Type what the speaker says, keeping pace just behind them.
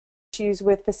Issues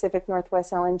with Pacific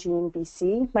NorthWest LNG in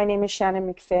BC. My name is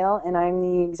Shannon McPhail, and I'm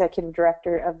the Executive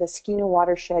Director of the Skeena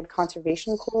Watershed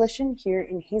Conservation Coalition here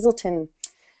in Hazelton.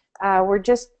 We're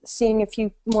just seeing a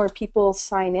few more people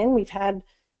sign in. We've had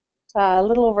a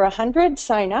little over 100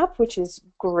 sign up, which is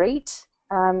great.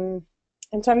 And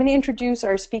so I'm going to introduce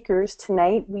our speakers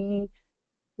tonight. We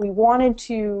wanted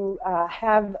to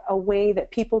have a way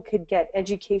that people could get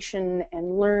education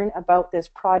and learn about this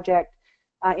project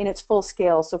in its full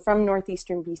scale. So from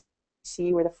northeastern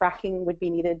BC, where the fracking would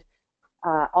be needed,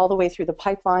 all the way through the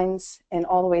pipelines and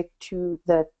all the way to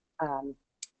the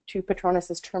to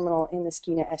Patronus's terminal in the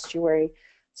Skeena estuary.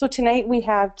 So tonight we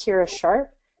have Kira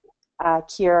Sharp.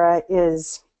 Kira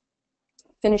is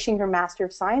finishing her Master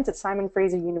of Science at Simon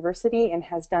Fraser University and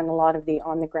has done a lot of the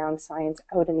on-the-ground science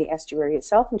out in the estuary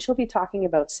itself, and she'll be talking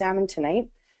about salmon tonight,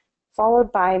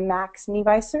 followed by Max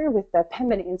Nieweisser with the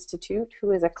Pembina Institute,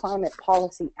 who is a climate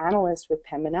policy analyst with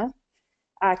Pembina,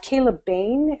 Caleb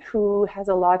Bain, who has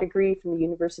a law degree from the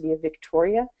University of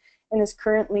Victoria and is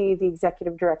currently the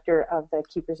Executive Director of the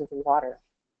Keepers of the Water,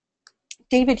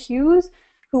 David Hughes,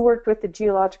 who worked with the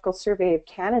Geological Survey of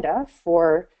Canada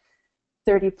for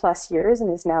 30+ years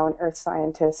and is now an earth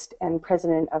scientist and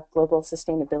president of Global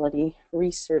Sustainability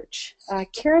Research.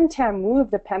 Karen Tamu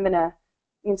of the Pembina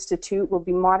Institute will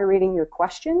be moderating your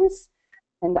questions,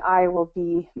 and I will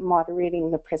be moderating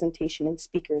the presentation and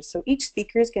speakers. So each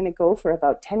speaker is going to go for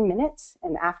about 10 minutes,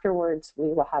 and afterwards we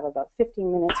will have about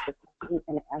 15 minutes for questions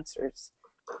and answers.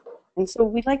 And so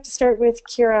we'd like to start with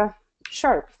Kira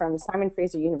Sharp from Simon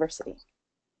Fraser University.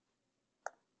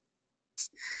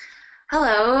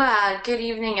 Hello, good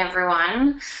evening,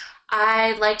 everyone.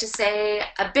 I'd like to say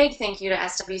a big thank you to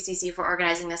SWCC for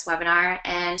organizing this webinar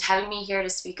and having me here to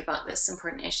speak about this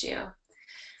important issue.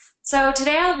 So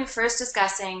today I'll be first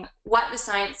discussing what the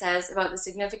science says about the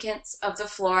significance of the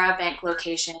Flora Bank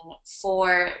location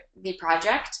for the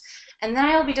project, and then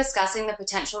I'll be discussing the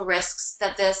potential risks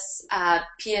that this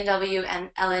PNW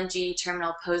and LNG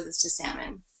terminal poses to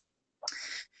salmon.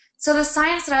 So the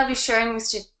science that I'll be sharing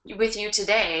with you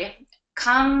today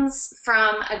comes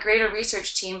from a greater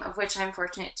research team of which I'm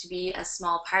fortunate to be a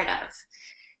small part of.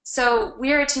 So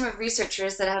we are a team of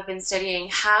researchers that have been studying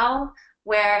how,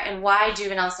 where, and why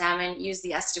juvenile salmon use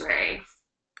the estuary.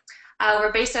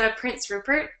 We're based out of Prince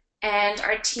Rupert, and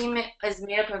our team is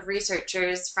made up of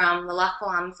researchers from the Loch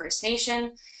Balam First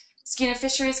Nation, Skeena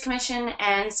Fisheries Commission,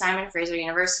 and Simon Fraser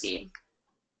University.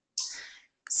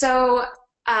 So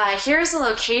here's the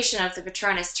location of the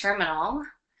Patronus terminal.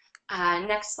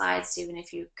 Next slide, Stephen,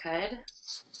 if you could.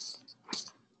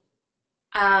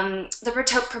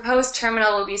 The proposed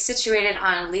terminal will be situated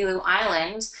on Lilu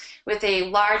Island with a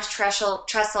large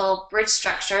trestle bridge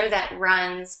structure that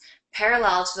runs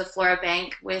parallel to the Flora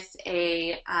Bank with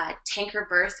a tanker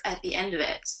berth at the end of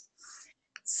it.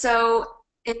 So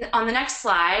on the next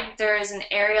slide, there is an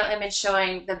aerial image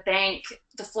showing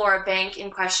the Flora Bank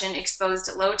in question exposed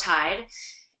at low tide.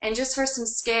 And just for some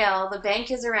scale, the bank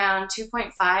is around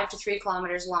 2.5 to 3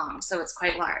 kilometers long, so it's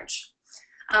quite large.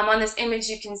 On this image,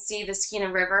 you can see the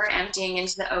Skeena River emptying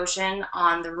into the ocean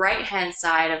on the right-hand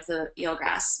side of the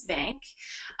eelgrass bank,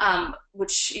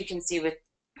 which you can see with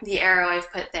the arrow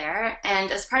I've put there.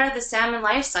 And as part of the salmon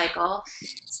life cycle,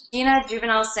 Skeena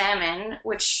juvenile salmon,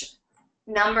 which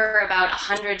number about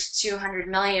 100 to 200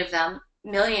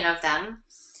 million of them,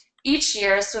 each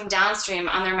year swim downstream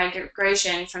on their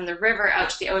migration from the river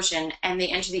out to the ocean, and they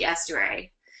enter the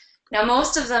estuary. Now,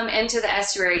 most of them enter the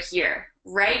estuary here,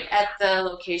 right at the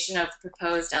location of the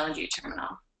proposed LNG terminal.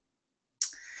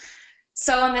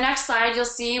 So on the next slide, you'll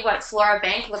see what Flora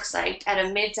Bank looks like at a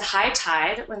mid to high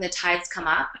tide when the tides come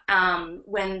up,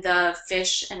 when the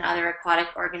fish and other aquatic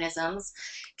organisms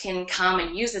can come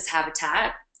and use this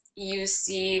habitat. You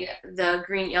see the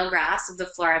green eelgrass of the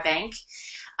Flora Bank.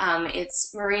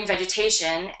 It's marine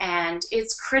vegetation, and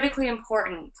it's critically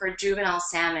important for juvenile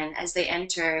salmon as they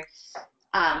enter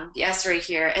the estuary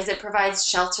here, as it provides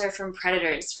shelter from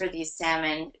predators for these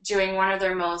salmon during one of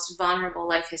their most vulnerable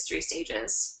life history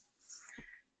stages.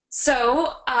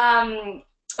 So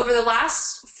over the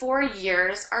last 4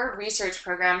 years, our research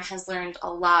program has learned a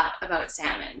lot about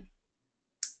salmon.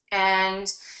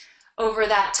 And over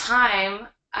that time,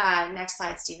 next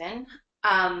slide, Stephen,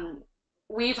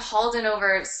 we've hauled in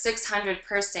over 600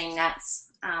 purse seine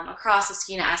nets across the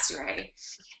Skeena estuary,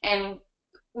 and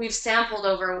we've sampled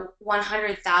over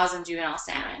 100,000 juvenile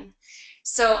salmon.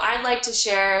 So I'd like to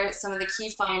share some of the key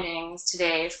findings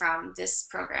today from this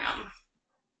program.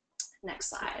 Next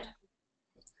slide.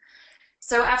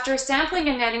 So after sampling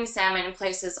and netting salmon in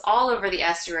places all over the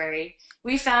estuary,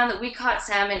 we found that we caught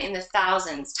salmon in the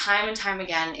thousands, time and time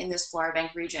again, in this flora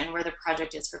bank region where the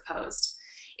project is proposed.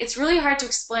 It's really hard to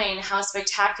explain how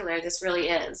spectacular this really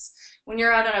is. When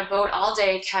you're out on a boat all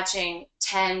day catching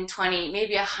 10, 20,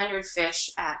 maybe 100 fish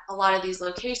at a lot of these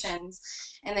locations,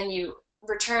 and then you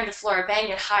return to Flora Bank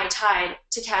at high tide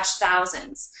to catch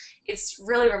thousands. It's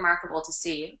really remarkable to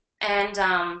see. And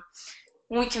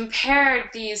when we compared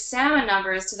these salmon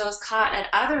numbers to those caught at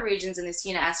other regions in the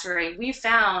Skeena estuary, we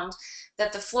found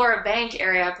that the Flora Bank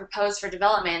area proposed for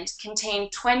development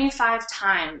contained 25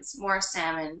 times more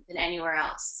salmon than anywhere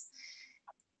else.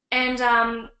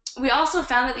 And we also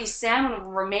found that these salmon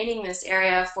were remaining in this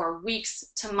area for weeks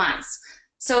to months.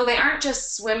 So they aren't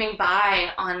just swimming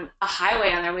by on a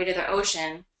highway on their way to the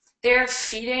ocean. They're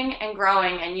feeding and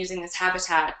growing and using this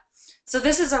habitat. So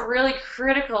this is a really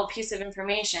critical piece of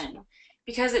information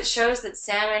because it shows that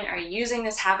salmon are using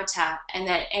this habitat and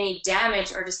that any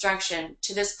damage or destruction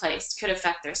to this place could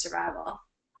affect their survival.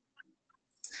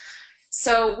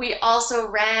 So we also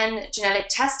ran genetic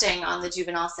testing on the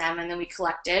juvenile salmon that we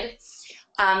collected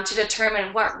to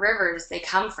determine what rivers they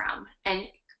come from and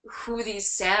who these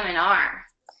salmon are.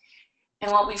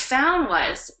 And what we found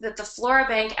was that the Flora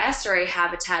Bank estuary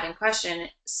habitat in question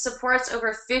supports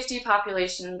over 50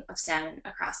 populations of salmon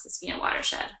across the Skeena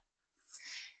watershed.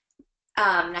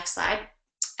 Next slide.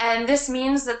 And this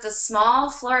means that the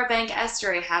small Flora Bank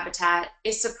estuary habitat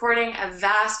is supporting a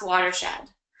vast watershed,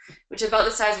 which is about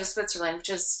the size of Switzerland,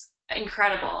 which is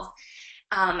incredible.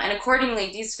 And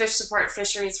accordingly, these fish support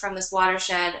fisheries from this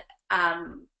watershed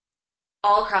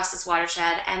all across this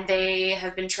watershed, and they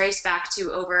have been traced back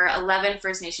to over 11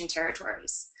 First Nation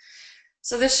territories.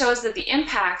 So this shows that the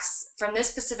impacts from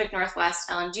this Pacific NorthWest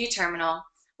LNG terminal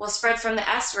will spread from the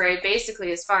estuary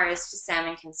basically as far as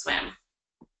salmon can swim.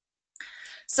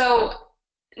 So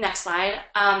next slide.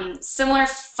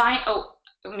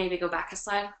 Maybe go back a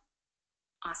slide.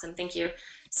 Awesome, thank you.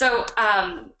 So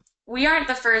we aren't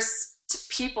the first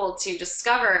people to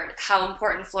discover how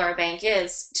important Flora Bank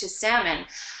is to salmon.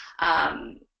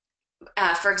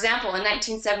 For example, in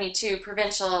 1972,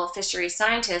 provincial fisheries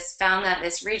scientists found that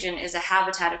this region is a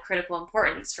habitat of critical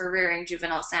importance for rearing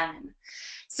juvenile salmon.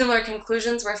 Similar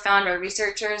conclusions were found by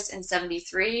researchers in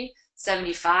 73,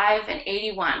 75, and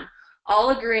 81,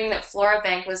 all agreeing that Flora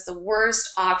Bank was the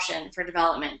worst option for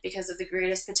development because of the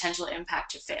greatest potential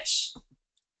impact to fish.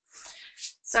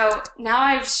 So now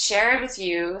I've shared with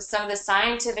you some of the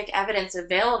scientific evidence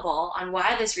available on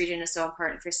why this region is so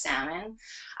important for salmon.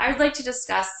 I would like to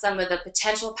discuss some of the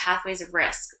potential pathways of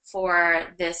risk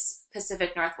for this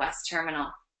Pacific Northwest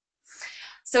terminal.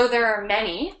 So there are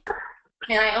many,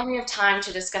 and I only have time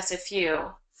to discuss a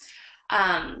few.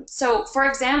 So for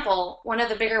example, one of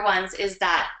the bigger ones is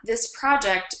that this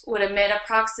project would emit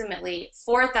approximately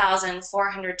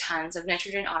 4,400 tons of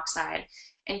nitrogen oxide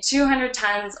and 200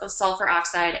 tons of sulfur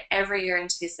oxide every year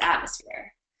into this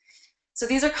atmosphere. So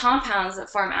these are compounds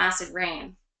that form acid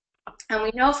rain. And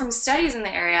we know from studies in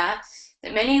the area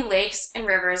that many lakes and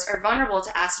rivers are vulnerable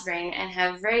to acid rain and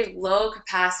have very low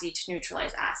capacity to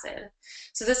neutralize acid.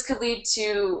 So this could lead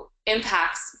to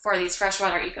impacts for these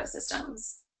freshwater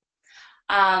ecosystems.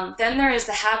 Then there is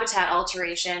the habitat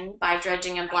alteration by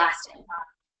dredging and blasting.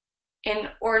 In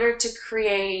order to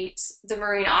create the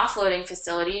marine offloading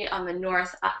facility on the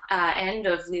north end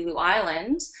of Lilu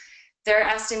Island, they're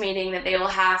estimating that they will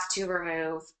have to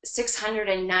remove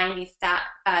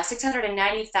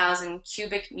 690,000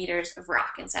 cubic meters of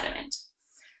rock and sediment.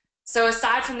 So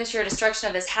aside from the sheer destruction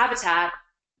of this habitat,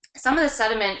 some of the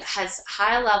sediment has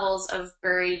high levels of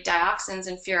buried dioxins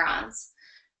and furans,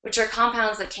 which are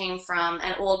compounds that came from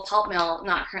an old pulp mill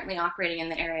not currently operating in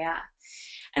the area.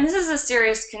 And this is a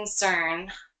serious concern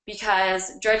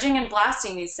because dredging and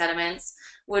blasting these sediments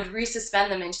would resuspend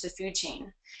them into the food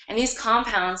chain. And these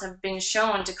compounds have been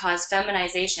shown to cause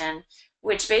feminization,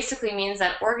 which basically means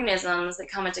that organisms that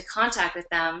come into contact with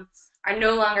them are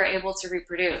no longer able to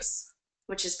reproduce,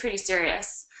 which is pretty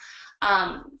serious.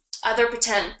 Other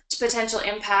potential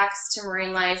impacts to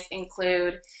marine life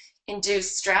include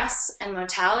induced stress and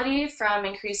mortality from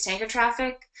increased tanker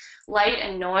traffic, light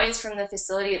and noise from the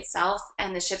facility itself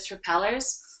and the ship's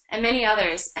propellers, and many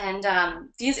others. And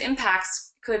these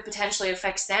impacts could potentially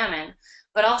affect salmon,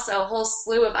 but also a whole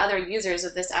slew of other users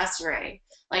of this estuary,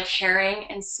 like herring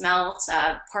and smelt,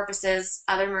 porpoises,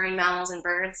 other marine mammals, and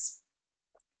birds.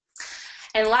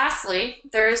 And lastly,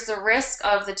 there is the risk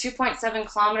of the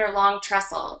 2.7-kilometer long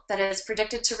trestle that is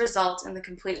predicted to result in the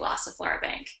complete loss of Flora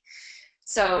Bank.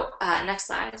 So next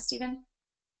slide, Stephen.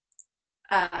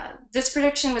 This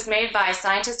prediction was made by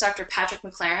scientist Dr. Patrick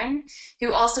McLaren,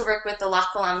 who also worked with the Loch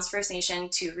Gwillim's First Nation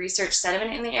to research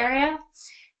sediment in the area.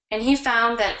 And he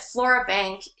found that Flora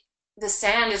Bank, the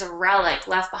sand is a relic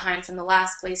left behind from the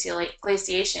last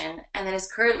glaciation, and that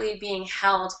is currently being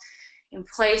held in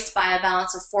place by a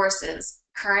balance of forces,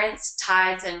 currents,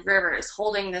 tides, and rivers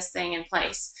holding this thing in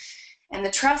place. And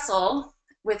the trestle,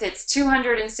 with its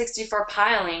 264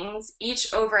 pilings,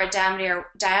 each over a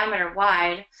diameter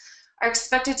wide, are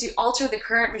expected to alter the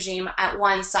current regime at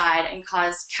one side and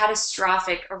cause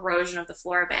catastrophic erosion of the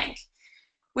flora bank,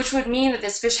 which would mean that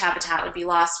this fish habitat would be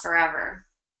lost forever.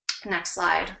 Next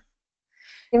slide.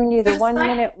 Giving you the 1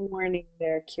 minute warning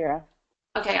there, Kira.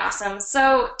 Okay, awesome.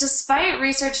 So despite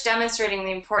research demonstrating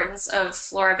the importance of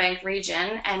flora bank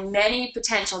region and many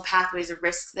potential pathways of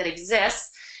risk that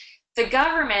exist, the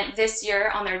government this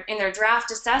year in their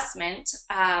draft assessment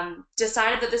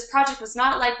decided that this project was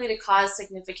not likely to cause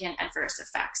significant adverse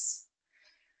effects.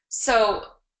 So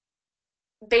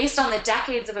based on the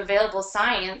decades of available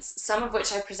science, some of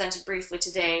which I presented briefly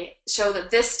today, show that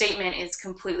this statement is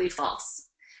completely false.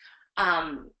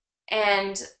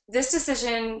 And this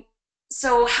decision,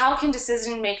 so how can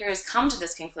decision makers come to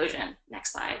this conclusion?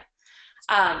 Next slide.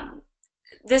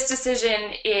 This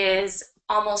decision is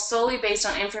almost solely based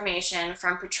on information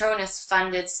from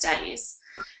Petronas-funded studies.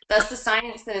 Thus, the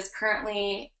science that is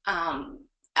currently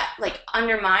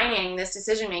undermining this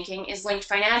decision-making is linked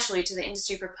financially to the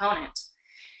industry proponent.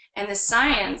 And the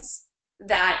science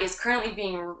that is currently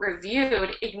being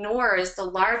reviewed ignores the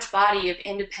large body of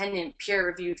independent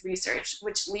peer-reviewed research,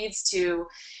 which leads to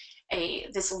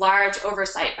this large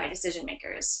oversight by decision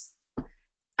makers.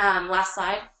 Last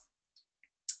slide.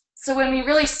 So when we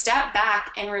really step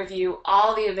back and review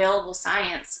all the available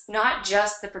science, not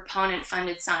just the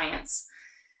proponent-funded science,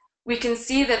 we can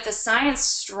see that the science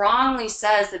strongly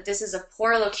says that this is a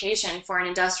poor location for an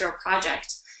industrial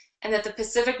project, and that the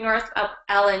Pacific NorthWest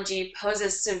LNG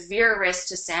poses severe risk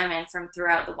to salmon from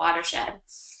throughout the watershed,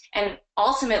 and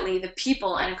ultimately the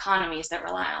people and economies that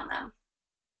rely on them.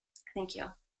 Thank you.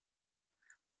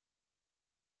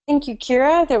 Thank you,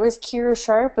 Kira. That was Kira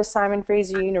Sharp with Simon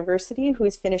Fraser University, who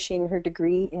is finishing her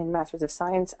degree in Masters of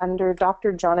Science under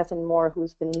Dr. Jonathan Moore,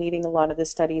 who's been leading a lot of the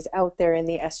studies out there in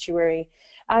the estuary.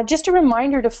 Just a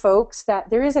reminder to folks that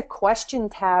there is a question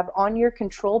tab on your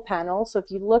control panel. So if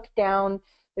you look down,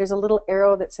 there's a little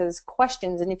arrow that says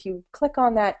questions, and if you click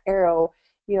on that arrow,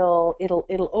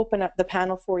 it'll open up the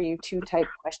panel for you to type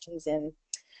questions in.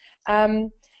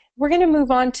 We're going to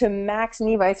move on to Max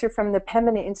Nieweisser from the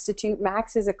Pembina Institute.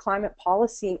 Max is a climate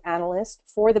policy analyst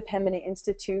for the Pembina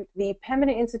Institute. The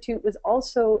Pembina Institute was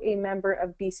also a member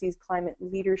of BC's climate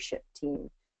leadership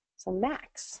team. So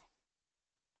Max.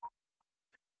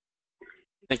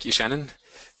 Thank you, Shannon.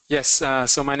 Yes,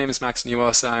 so my name is Max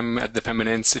Nieweisser. I'm at the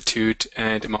Pembina Institute,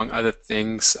 and among other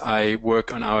things, I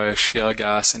work on our shale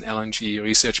gas and LNG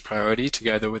research priority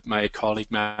together with my colleague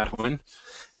Matt Hohen.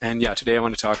 And yeah, today I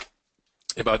want to talk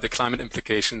about the climate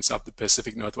implications of the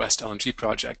Pacific NorthWest LNG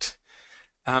project.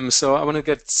 So I want to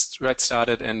get right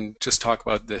started and just talk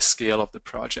about the scale of the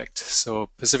project. So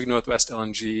Pacific NorthWest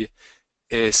LNG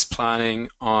is planning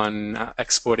on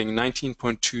exporting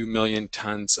 19.2 million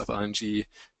tons of LNG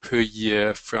per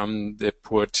year from the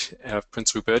port of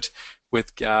Prince Rupert,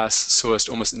 with gas sourced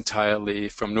almost entirely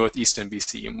from northeastern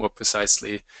BC, more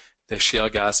precisely the shale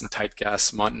gas and tight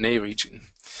gas Montney region.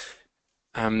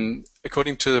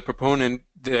 According to the proponent,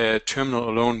 the terminal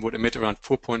alone would emit around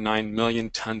 4.9 million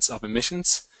tons of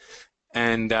emissions,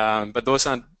 and but those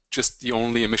aren't just the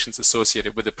only emissions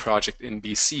associated with the project in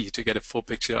BC. To get a full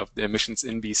picture of the emissions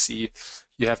in BC,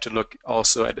 you have to look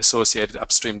also at associated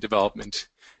upstream development,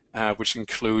 which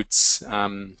includes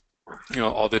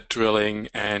all the drilling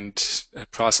and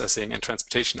processing and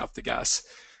transportation of the gas.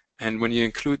 And when you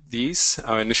include these,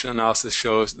 our initial analysis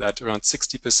shows that around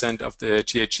 60% of the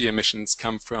GHG emissions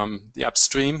come from the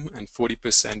upstream and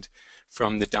 40%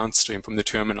 from the downstream, from the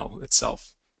terminal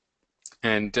itself.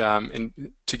 And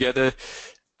together,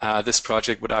 this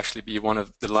project would actually be one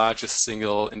of the largest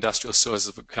single industrial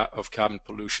sources of carbon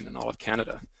pollution in all of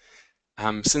Canada.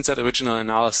 Since that original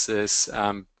analysis,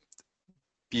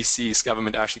 BC's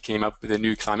government actually came up with a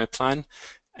new climate plan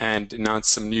and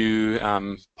announced some new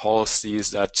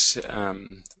policies that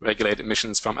regulate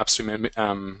emissions from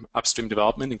upstream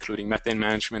development, including methane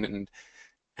management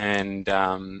and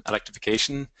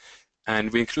electrification.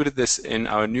 And we included this in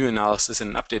our new analysis,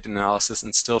 an updated analysis,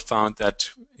 and still found that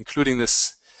including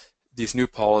these new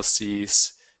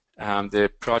policies, the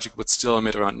project would still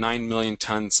emit around 9 million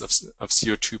tons of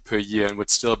CO2 per year and would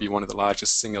still be one of the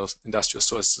largest single industrial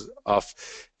sources of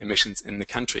emissions in the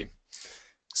country.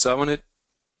 So I want to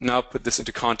now put this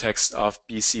into context of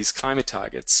BC's climate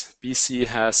targets. BC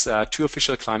has two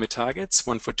official climate targets,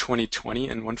 one for 2020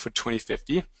 and one for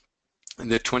 2050.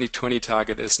 And the 2020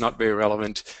 target is not very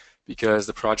relevant because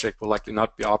the project will likely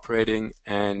not be operating,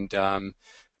 and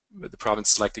the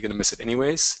province is likely going to miss it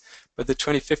anyways. But the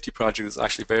 2050 project is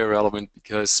actually very relevant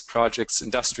because projects,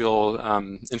 industrial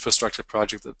infrastructure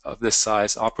projects of this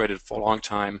size operated for a long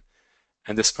time,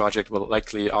 and this project will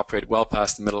likely operate well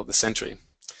past the middle of the century.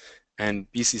 And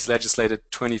BC's legislated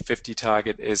 2050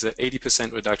 target is an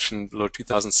 80% reduction below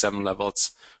 2007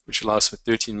 levels, which allows for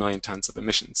 13 million tons of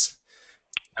emissions.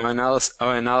 Our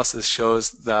analysis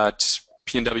shows that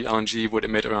PNW LNG would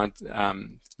emit around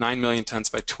 9 million tons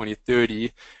by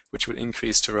 2030, which would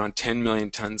increase to around 10 million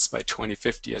tons by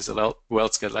 2050 as the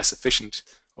wells get less efficient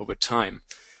over time.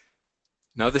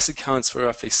 Now this accounts for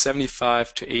roughly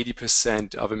 75 to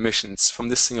 80% of emissions from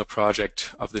this single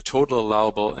project of the total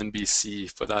allowable in BC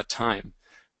for that time,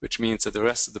 which means that the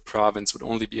rest of the province would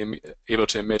only be able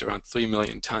to emit around 3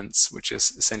 million tons, which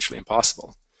is essentially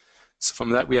impossible. So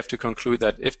from that, we have to conclude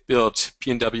that if built,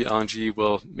 PNW LNG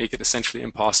will make it essentially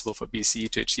impossible for BC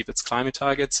to achieve its climate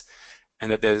targets,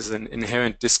 and that there's an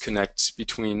inherent disconnect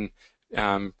between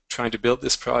trying to build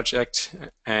this project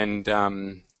and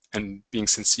being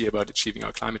sincere about achieving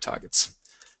our climate targets.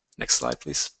 Next slide,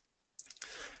 please.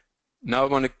 Now I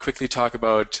want to quickly talk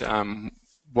about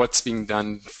what's being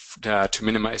done to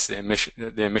minimize the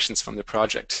emissions from the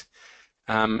project.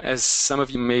 As some of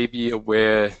you may be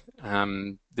aware,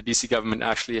 the BC government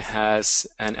actually has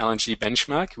an LNG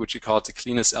benchmark, which we call the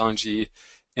cleanest LNG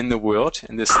in the world,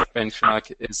 and this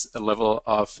benchmark is a level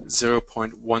of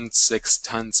 0.16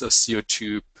 tons of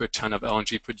CO2 per ton of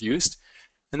LNG produced.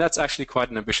 And that's actually quite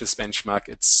an ambitious benchmark.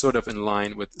 It's sort of in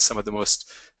line with some of the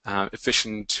most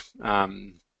efficient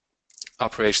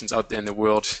operations out there in the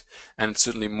world, and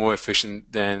certainly more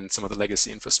efficient than some of the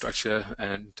legacy infrastructure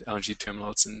and LNG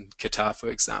terminals in Qatar, for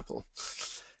example.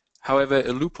 However,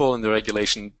 a loophole in the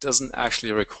regulation doesn't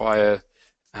actually require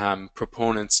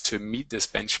proponents to meet this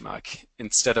benchmark.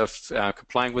 Instead of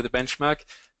complying with the benchmark,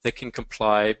 they can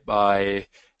comply by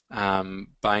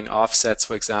buying offsets,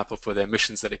 for example, for the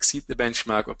emissions that exceed the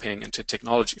benchmark, or paying into a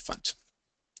technology fund.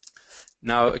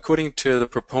 Now, according to the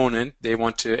proponent, they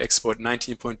want to export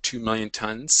 19.2 million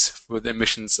tons with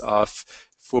emissions of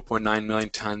 4.9 million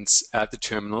tons at the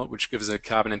terminal, which gives a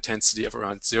carbon intensity of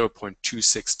around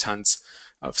 0.26 tons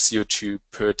of CO2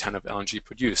 per ton of LNG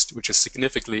produced, which is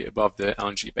significantly above the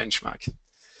LNG benchmark.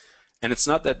 And it's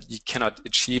not that you cannot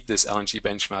achieve this LNG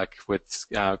benchmark with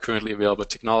currently available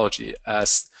technology,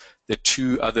 as the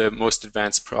two other most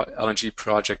advanced LNG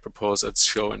project proposals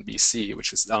show in BC,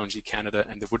 which is LNG Canada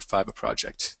and the Woodfibre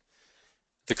project.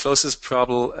 The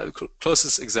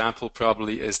closest example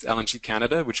probably is LNG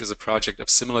Canada, which is a project of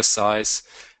similar size,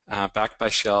 backed by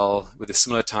Shell with a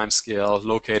similar timescale,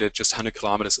 located just 100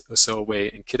 kilometers or so away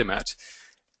in Kitimat.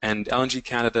 And LNG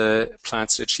Canada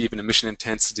plans to achieve an emission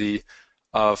intensity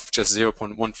of just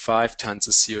 0.15 tons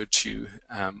of CO2,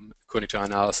 according to our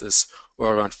analysis,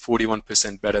 or around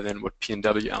 41% better than what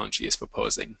PNW LNG is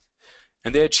proposing.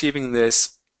 And they're achieving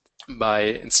this by,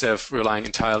 instead of relying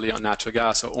entirely on natural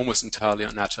gas, or almost entirely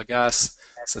on natural gas,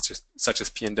 such as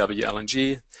PNW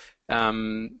LNG,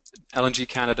 LNG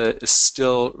Canada is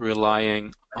still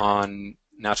relying on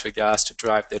natural gas to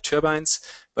drive their turbines,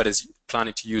 but is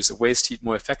planning to use the waste heat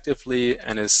more effectively,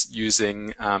 and is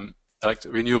using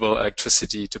renewable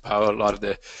electricity to power a lot of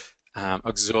the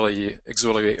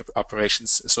auxiliary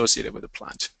operations associated with the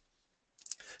plant.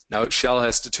 Now, Shell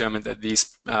has determined that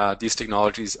these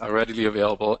technologies are readily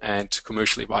available and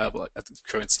commercially viable at the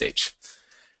current stage.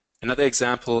 Another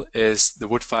example is the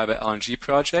Woodfibre LNG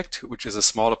project, which is a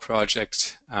smaller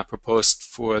project proposed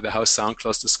for the Howe Sound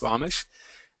close to Squamish.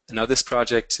 And now this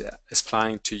project is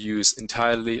planning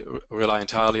to rely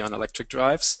entirely on electric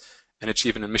drives and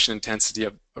achieve an emission intensity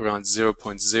of around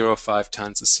 0.05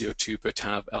 tons of CO2 per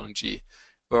ton of LNG,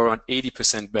 or around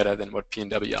 80% better than what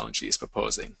PNW LNG is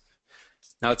proposing.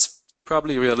 Now, it's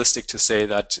probably realistic to say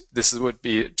that this would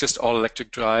be just all electric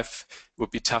drive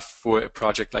would be tough for a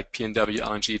project like PNW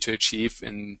LNG to achieve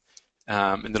in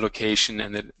the location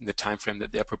and the time frame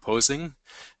that they're proposing.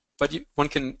 But one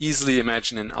can easily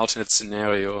imagine an alternate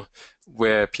scenario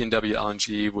where PNW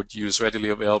LNG would use readily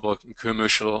available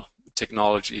commercial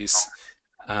technologies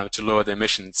to lower the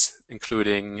emissions,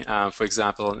 including, for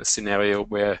example, a scenario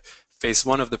where phase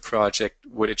one of the project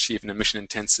would achieve an emission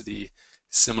intensity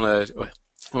similar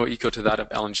or equal to that of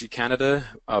LNG Canada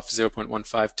of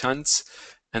 0.15 tons,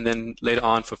 and then later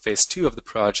on for phase two of the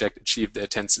project achieve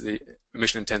the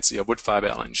emission intensity of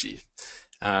Woodfibre LNG,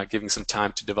 giving some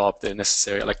time to develop the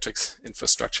necessary electric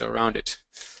infrastructure around it.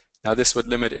 Now, this would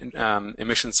limit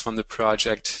emissions from the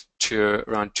project to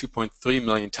around 2.3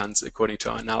 million tons, according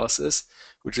to our analysis,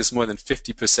 which is more than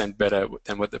 50% better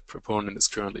than what the proponent is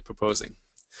currently proposing.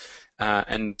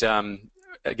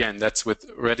 Again, that's with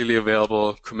readily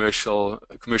available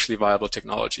commercially viable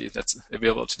technology that's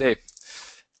available today.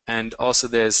 And also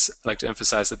I'd like to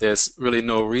emphasize that there's really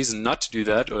no reason not to do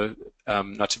that, or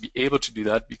not to be able to do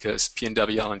that, because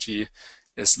PNW LNG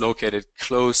is located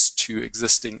close to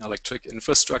existing electric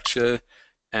infrastructure,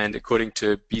 and according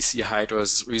to BC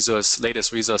Hydro's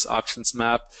latest resource options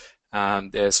map,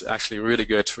 there's actually really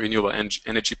good renewable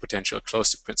energy potential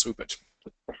close to Prince Rupert.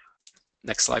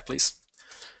 Next slide, please.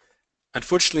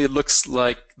 Unfortunately, it looks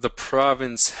like the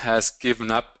province has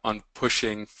given up on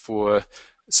pushing for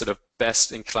sort of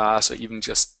best in class or even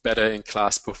just better in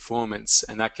class performance,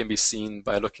 and that can be seen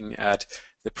by looking at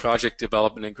the project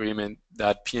development agreement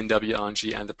that PNW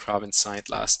LNG and the province signed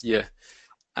last year.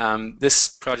 This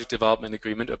project development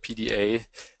agreement, or PDA,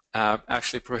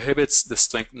 actually prohibits the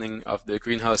strengthening of the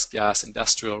Greenhouse Gas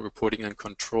Industrial Reporting and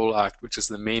Control Act, which is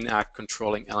the main act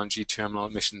controlling LNG terminal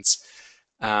emissions,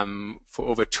 for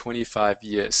over 25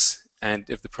 years. And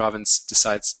if the province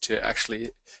decides to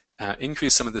actually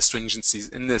increase some of the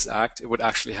stringencies in this act, it would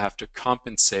actually have to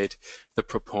compensate the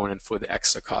proponent for the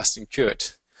extra cost incurred.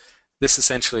 This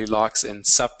essentially locks in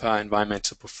subpar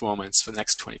environmental performance for the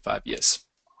next 25 years.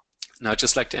 Now, I'd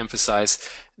just like to emphasize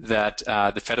that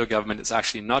the federal government is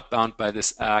actually not bound by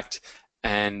this act,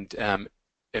 and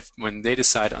when they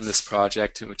decide on this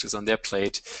project, which is on their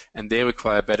plate, and they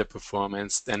require better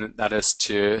performance, then that is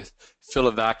to fill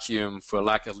a vacuum for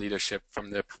lack of leadership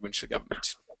from the provincial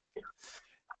government.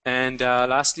 And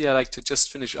lastly, I'd like to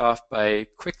just finish off by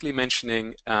quickly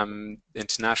mentioning the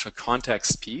international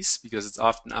context piece, because it's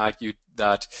often argued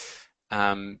that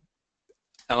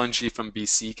LNG from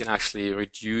BC can actually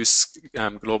reduce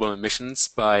global emissions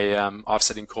by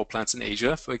offsetting coal plants in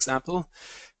Asia, for example.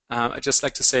 I'd just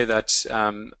like to say that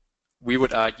we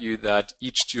would argue that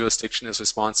each jurisdiction is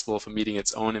responsible for meeting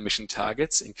its own emission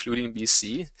targets, including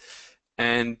BC.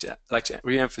 And I'd like to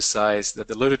re-emphasize that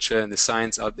the literature and the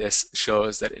science out there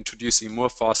shows that introducing more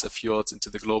fossil fuels into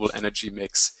the global energy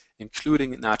mix,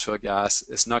 including natural gas,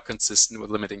 is not consistent with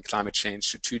limiting climate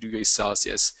change to 2 degrees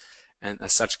Celsius, and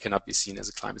as such cannot be seen as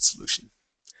a climate solution.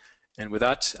 And with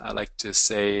that, I'd like to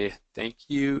say thank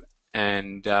you,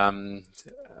 and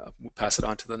we'll pass it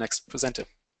on to the next presenter.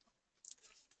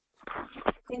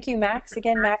 Thank you, Max.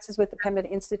 Again, Max is with the Pembina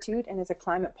Institute and is a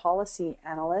climate policy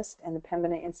analyst, and the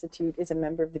Pembina Institute is a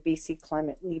member of the BC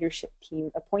Climate Leadership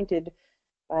Team appointed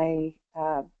by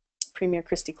Premier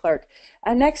Christy Clark.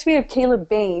 Next, we have Caleb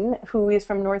Bain, who is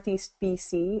from Northeast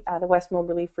BC, the West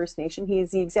Moberly First Nation. He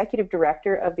is the Executive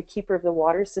Director of the Keeper of the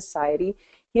Waters Society.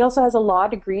 He also has a law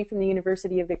degree from the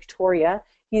University of Victoria.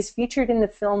 He is featured in the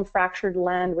film Fractured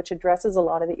Land, which addresses a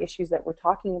lot of the issues that we're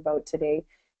talking about today.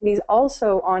 And he's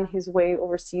also on his way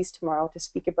overseas tomorrow to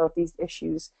speak about these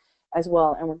issues as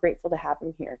well, and we're grateful to have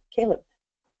him here. Caleb.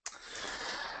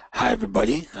 Hi,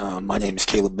 everybody. My name is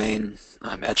Caleb Bain.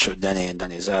 I'm Etcho Dene and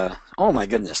Deniza. Oh my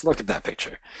goodness, look at that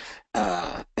picture.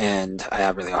 And I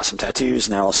have really awesome tattoos,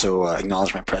 and I also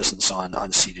acknowledge my presence on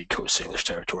unceded Coast Salish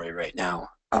territory right now.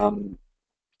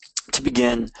 To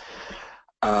begin,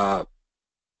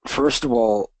 first of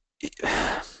all,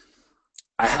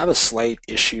 I have a slight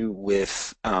issue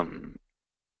with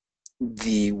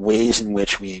the ways in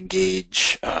which we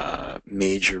engage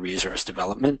major resource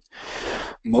development.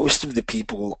 Most of the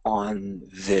people on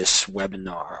this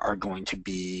webinar are going to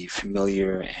be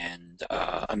familiar and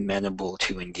amenable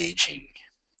to engaging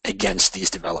against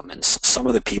these developments. Some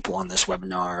of the people on this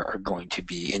webinar are going to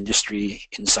be industry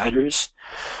insiders,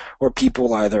 or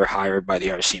people either hired by the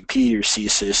RCMP or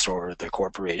CSIS or the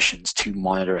corporations to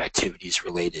monitor activities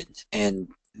related. And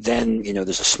then, you know,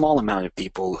 there's a small amount of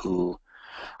people who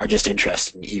are just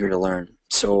interested and eager to learn.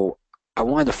 So I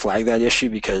wanted to flag that issue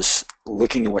because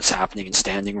looking at what's happening in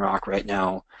Standing Rock right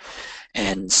now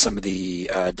and some of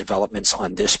the developments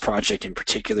on this project in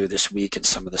particular this week, and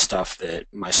some of the stuff that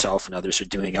myself and others are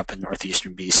doing up in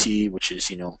northeastern BC, which is,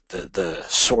 you know, the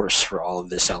source for all of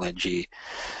this LNG,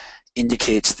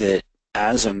 indicates that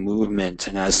as a movement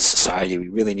and as a society, we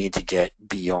really need to get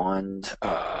beyond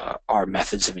our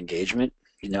methods of engagement,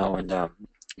 you know. And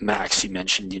Max, you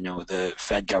mentioned, you know, the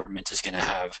Fed government is going to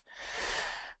have,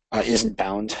 isn't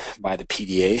bound by the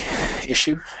PDA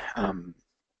issue.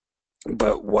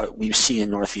 But what we've seen in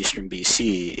northeastern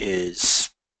BC is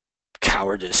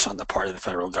cowardice on the part of the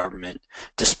federal government,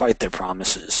 despite their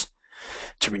promises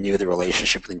to renew the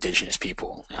relationship with Indigenous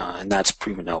people, and that's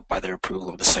proven out by their approval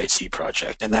of the Site C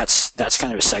project. And that's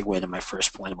kind of a segue into my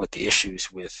first point about the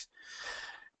issues with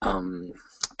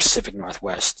Pacific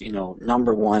Northwest,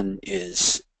 number one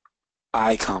is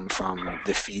I come from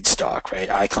the feedstock, right?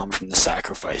 I come from the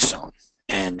sacrifice zone.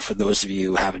 And for those of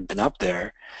you who haven't been up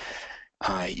there,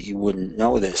 you wouldn't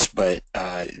know this, but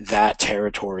that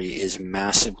territory is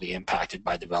massively impacted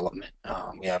by development.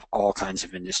 We have all kinds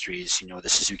of industries. The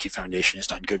Suzuki Foundation has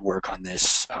done good work on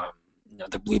this.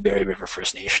 The Blueberry River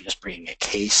First Nation is bringing a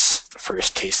case, the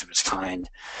first case of its kind,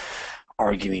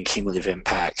 arguing cumulative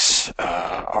impacts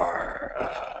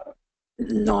are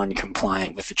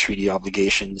non-compliant with the treaty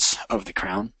obligations of the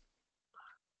Crown.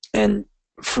 And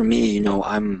for me,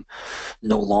 I'm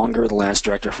no longer the lands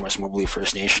director for West Moberly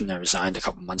First Nation. I resigned a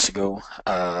couple months ago,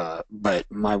 but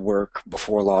my work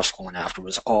before law school and after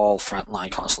was all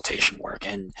frontline consultation work.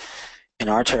 And in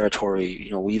our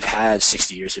territory, we've had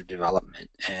 60 years of development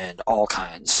and all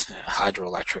kinds,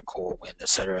 hydroelectric, coal, wind,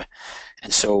 etc.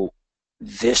 And so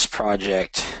this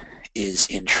project is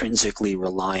intrinsically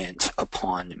reliant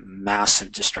upon massive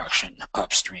destruction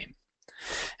upstream.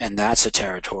 And that's a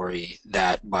territory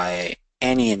that by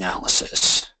any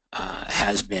analysis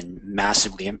has been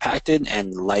massively impacted,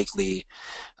 and likely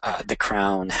the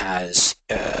Crown has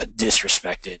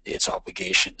disrespected its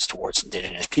obligations towards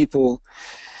Indigenous people.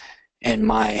 And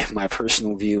my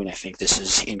personal view, and I think this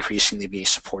is increasingly being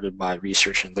supported by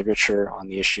research and literature on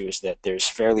the issue, is that there's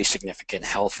fairly significant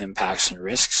health impacts and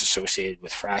risks associated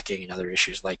with fracking and other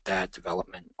issues like that,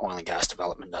 development, oil and gas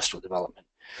development, industrial development,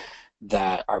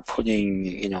 that are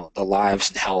putting, the lives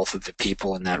and health of the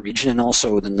people in that region, and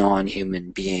also the non-human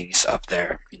beings up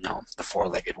there, the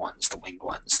four-legged ones, the winged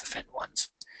ones, the finned ones.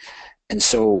 And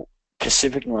so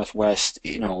Pacific Northwest,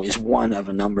 is one of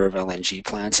a number of LNG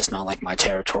plants. It's not like my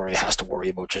territory has to worry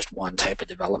about just one type of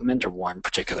development or one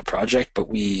particular project, but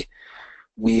we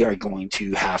are going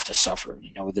to have to suffer.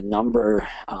 The number,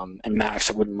 and Max,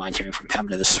 I wouldn't mind hearing from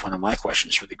Pembina, this is one of my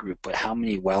questions for the group, but how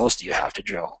many wells do you have to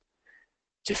drill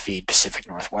to feed Pacific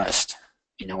Northwest?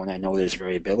 And I know there's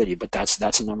variability, but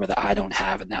that's a number that I don't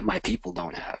have and that my people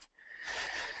don't have.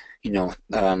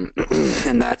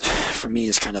 And that for me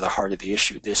is kind of the heart of the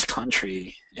issue. This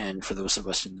country, and for those of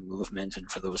us in the movement, and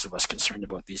for those of us concerned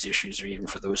about these issues, or even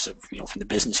for those of from the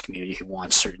business community who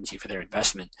want certainty for their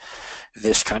investment,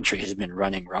 this country has been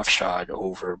running roughshod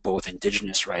over both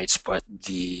Indigenous rights but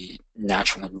the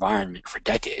natural environment for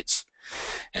decades.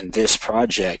 And this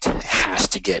project has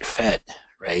to get fed,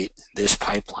 right? This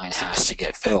pipeline has to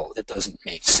get filled. It doesn't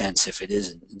make sense if it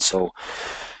isn't. And so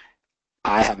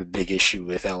I have a big issue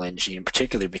with LNG in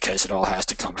particular because it all has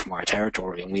to come from our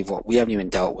territory, and we haven't even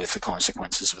dealt with the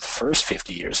consequences of the first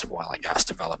 50 years of oil and gas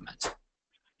development.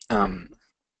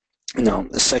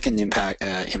 The second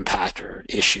impact or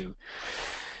issue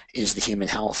is the human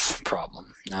health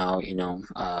problem. Now,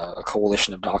 a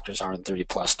coalition of doctors, 130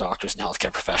 plus doctors and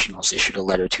healthcare professionals, issued a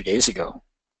letter 2 days ago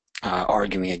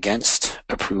arguing against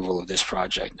approval of this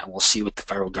project. Now we'll see what the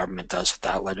federal government does with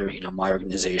that letter. My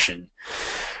organization,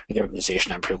 the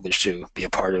organization I'm privileged to be a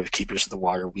part of, Keepers of the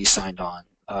Water, we signed on,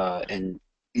 and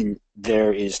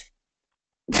there is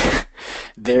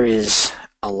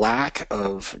a lack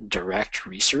of direct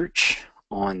research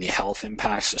on the health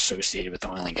impacts associated with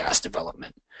oil and gas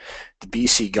development. The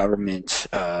BC government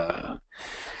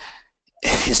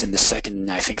is in the second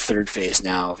and I think third phase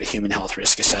now of a human health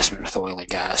risk assessment with oil and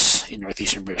gas in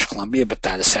northeastern British Columbia, but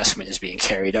that assessment is being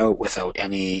carried out without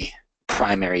any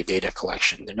primary data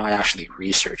collection. They're not actually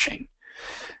researching.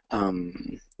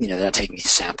 They're not taking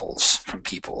samples from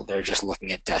people. They're just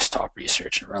looking at desktop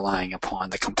research and relying upon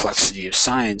the complexity of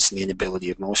science and the inability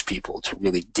of most people to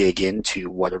really dig into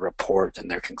what a report and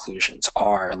their conclusions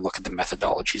are and look at the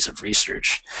methodologies of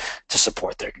research to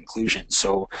support their conclusions.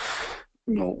 So,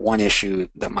 one issue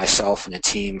that myself and a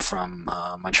team from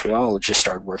Montreal just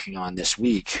started working on this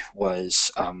week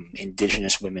was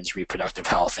Indigenous women's reproductive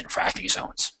health in fracking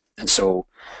zones. And so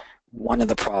one of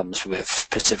the problems with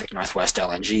Pacific Northwest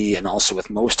LNG and also with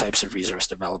most types of resource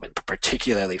development, but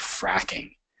particularly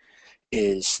fracking,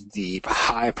 is the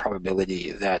high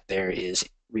probability that there is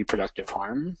reproductive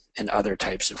harm and other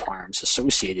types of harms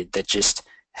associated that just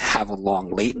have a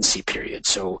long latency period.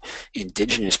 So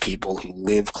Indigenous people who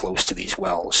live close to these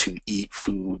wells, who eat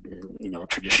food and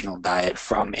traditional diet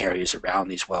from areas around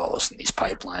these wells and these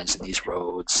pipelines and these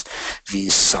roads,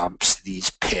 these sumps, these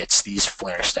pits, these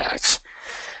flare stacks,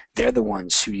 they're the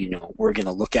ones who we're going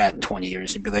to look at in 20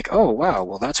 years and be like, oh wow,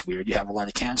 well that's weird, you have a lot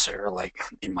of cancer, or like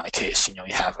in my case, you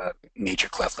have a major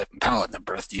cleft lip and palate and a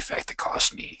birth defect that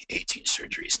cost me 18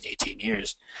 surgeries in 18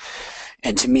 years.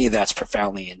 And to me, that's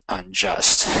profoundly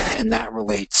unjust. And that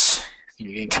relates,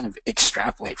 you can kind of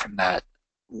extrapolate from that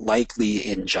likely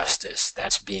injustice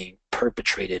that's being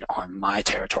perpetrated on my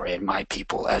territory and my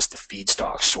people as the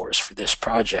feedstock source for this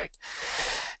project,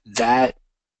 that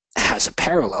has a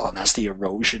parallel, and that's the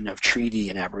erosion of treaty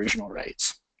and Aboriginal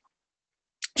rights.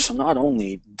 So not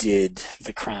only did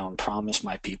the Crown promise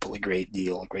my people a great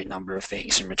deal, a great number of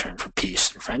things in return for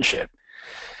peace and friendship,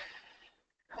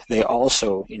 they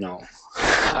also,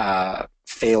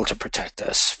 fail to protect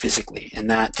us physically.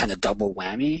 And that kind of double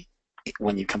whammy,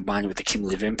 when you combine it with the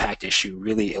cumulative impact issue,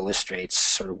 really illustrates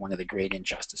sort of one of the great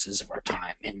injustices of our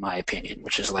time, in my opinion,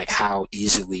 which is like how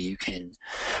easily you can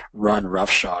run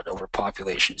roughshod over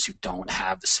populations who don't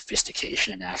have the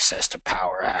sophistication and access to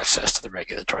power, access to the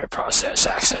regulatory process,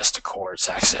 access to courts,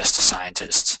 access to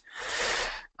scientists.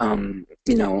 On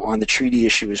the treaty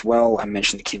issue as well, I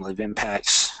mentioned the cumulative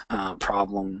impacts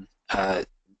problem.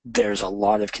 There's a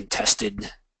lot of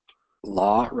contested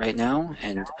law right now,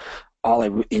 and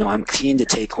I'm keen to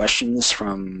take questions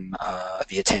from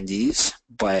the attendees,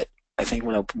 but I think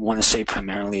what I want to say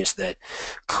primarily is that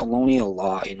colonial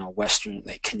law, Western,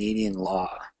 like Canadian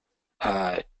law,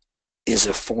 is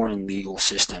a foreign legal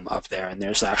system up there, and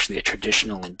there's actually a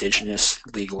traditional Indigenous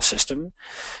legal system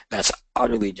that's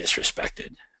utterly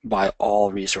disrespected by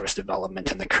all resource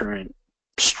development and the current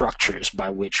structures by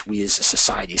which we as a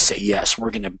society say, yes, we're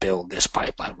going to build this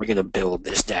pipeline, we're going to build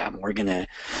this dam, we're going to,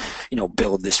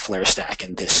 build this flare stack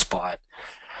in this spot.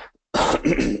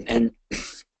 And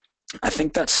I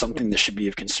think that's something that should be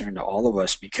of concern to all of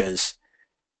us, because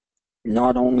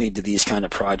not only do these kind of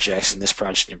projects, and this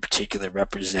project in particular,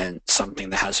 represent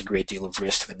something that has a great deal of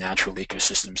risk to the natural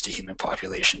ecosystems, to human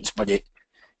populations, but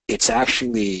it's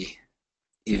actually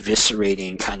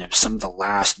eviscerating kind of some of the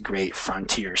last great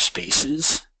frontier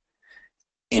spaces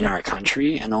in our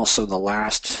country, and also the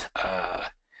last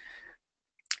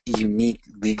unique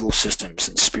legal systems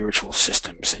and spiritual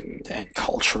systems and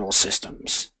cultural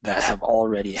systems that have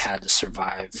already had to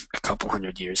survive a couple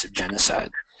hundred years of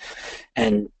genocide.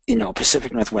 And,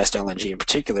 Pacific NorthWest LNG in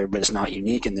particular, but it's not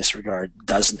unique in this regard,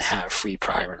 doesn't have free,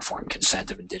 prior, informed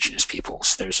consent of Indigenous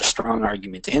peoples. There's a strong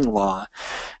argument in law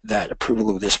that approval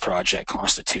of this project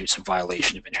constitutes a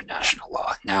violation of international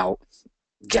law. Now,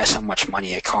 guess how much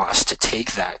money it costs to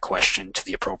take that question to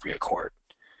the appropriate court,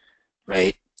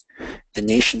 right? The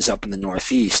nations up in the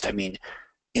Northeast,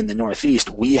 in the Northeast,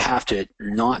 we have to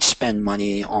not spend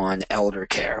money on elder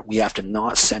care. We have to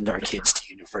not send our kids to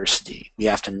university. We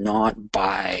have to not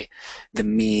buy the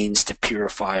means to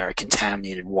purify our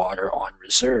contaminated water on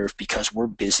reserve, because we're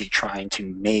busy trying to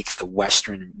make the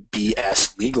Western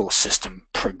BS legal system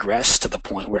progress to the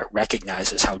point where it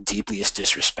recognizes how deeply it's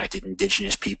disrespected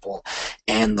Indigenous people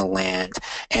and the land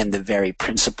and the very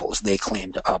principles they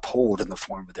claim to uphold in the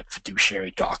form of the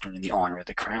fiduciary doctrine and the honor of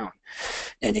the Crown.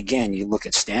 And again, you look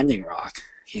at Standing Rock,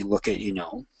 you look at,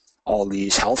 all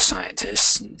these health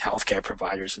scientists and healthcare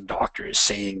providers and doctors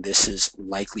saying this is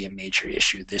likely a major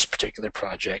issue. This particular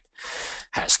project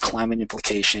has climate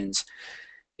implications.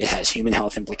 It has human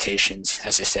health implications.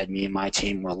 As I said, me and my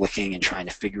team were looking and trying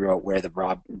to figure out where the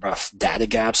rough data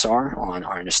gaps are on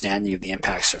our understanding of the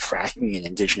impacts of fracking in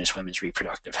Indigenous women's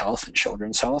reproductive health and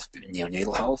children's health,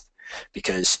 neonatal health,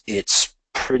 because it's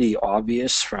pretty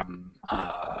obvious from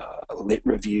lit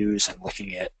reviews and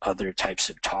looking at other types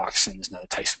of toxins and other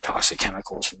types of toxic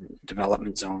chemicals in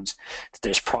development zones that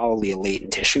there's probably a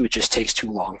latent issue. It just takes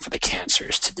too long for the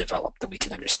cancers to develop that we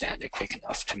can understand it quick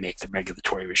enough to make the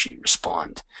regulatory regime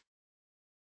respond.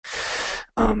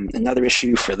 Another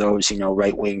issue for those,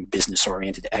 right-wing,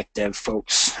 business-oriented ECDev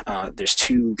folks, there's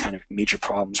two kind of major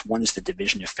problems. One is the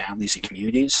division of families and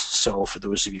communities. So for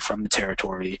those of you from the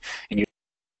territory, and you're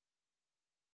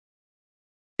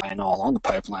and all on the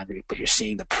pipeline route, but you're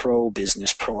seeing the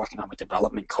pro-business, pro-economic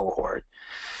development cohort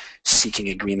seeking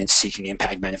agreements, seeking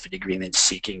impact benefit agreements,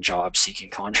 seeking jobs, seeking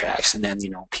contracts, and then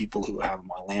people who have a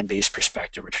more land-based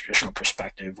perspective or traditional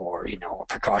perspective, or a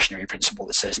precautionary principle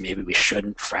that says maybe we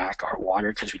shouldn't frack our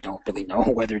water because we don't really know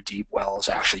whether deep wells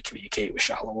actually communicate with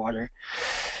shallow water,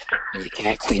 and you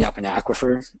can't clean up an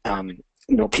aquifer.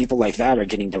 People like that are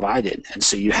getting divided. And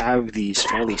so you have these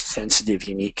fairly sensitive,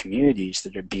 unique communities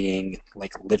that are being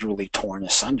literally torn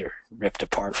asunder, ripped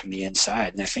apart from the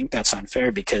inside. And I think that's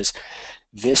unfair, because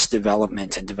this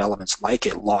development and developments like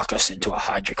it lock us into a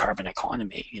hydrocarbon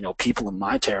economy. People in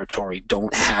my territory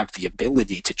don't have the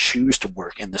ability to choose to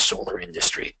work in the solar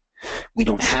industry. We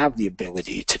don't have the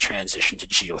ability to transition to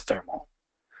geothermal.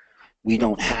 We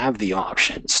don't have the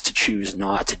options to choose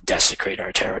not to desecrate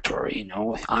our territory.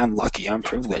 I'm lucky, I'm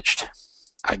privileged.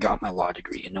 I got my law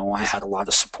degree, I had a lot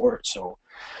of support. So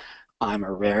I'm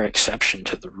a rare exception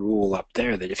to the rule up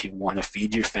there that if you want to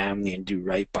feed your family and do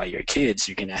right by your kids,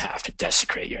 you're going to have to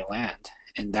desecrate your land.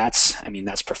 And that's, I mean,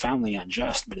 that's profoundly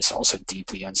unjust, but it's also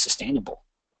deeply unsustainable,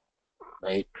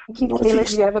 right? Thank you, Caleb.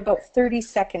 You have about 30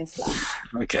 seconds left.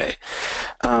 Okay.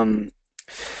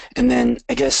 And then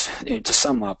I guess to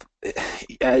sum up,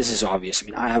 as is obvious, I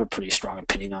mean, I have a pretty strong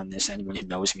opinion on this. Anyone who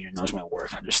knows me or knows my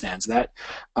work understands that.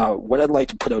 What I'd like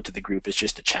to put out to the group is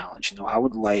just a challenge. You know, I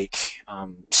would like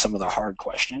some of the hard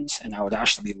questions, and I would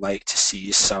actually like to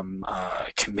see some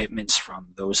commitments from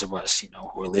those of us, you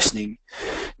know, who are listening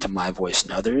to my voice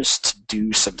and others to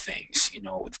do some things, you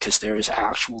know, because there is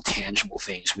actual tangible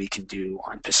things we can do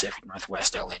on Pacific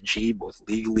NorthWest LNG, both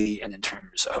legally and in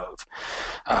terms of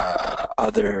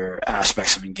other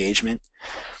aspects of engagement,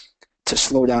 to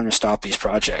slow down and stop these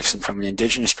projects. And from an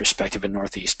Indigenous perspective in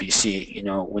Northeast BC, you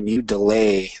know, when you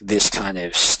delay this kind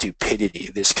of stupidity,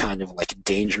 this kind of like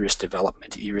dangerous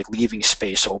development, you're leaving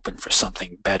space open for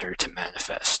something better to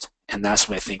manifest. And that's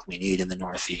what I think we need in the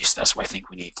Northeast. That's what I think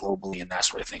we need globally. And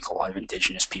that's what I think a lot of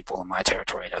Indigenous people in my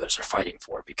territory and others are fighting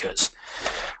for, because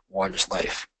water's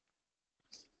life.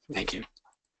 Thank you.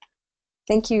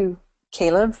 Thank you,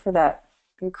 Caleb, for that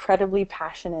incredibly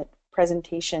passionate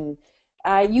presentation.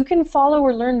 You can follow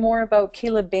or learn more about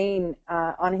Caleb Bain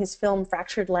on his film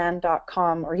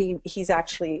fracturedland.com, or he's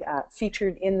actually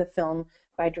featured in the film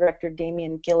by director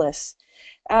Damien Gillis.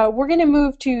 We're going to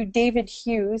move to David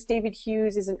Hughes. David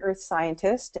Hughes is an earth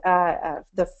scientist,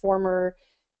 the former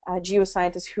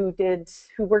geoscientist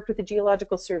who worked with the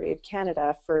Geological Survey of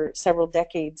Canada for several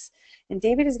decades. And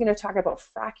David is going to talk about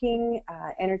fracking,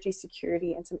 energy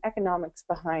security, and some economics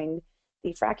behind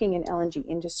the fracking and LNG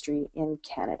industry in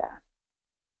Canada.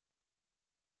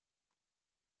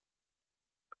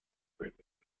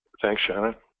 Thanks,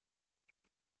 Shannon.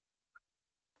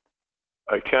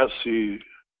 I can't see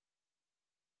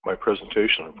my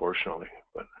presentation, unfortunately,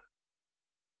 but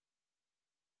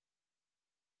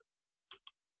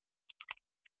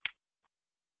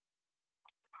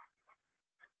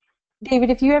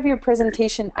David, if you have your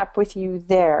presentation up with you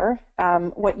there,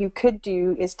 what you could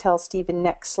do is tell Stephen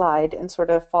next slide and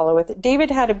sort of follow with it. David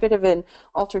had a bit of an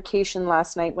altercation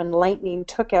last night when lightning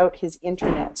took out his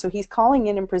internet. So he's calling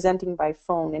in and presenting by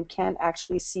phone and can't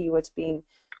actually see what's being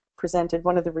presented,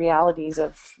 one of the realities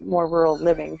of more rural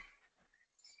living.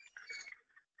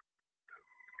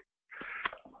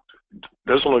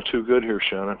 doesn't look too good here,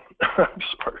 Shannon. I'm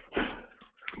sorry.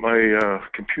 My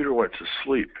computer went to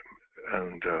sleep,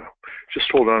 and just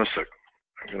hold on a sec.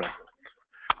 I'm gonna.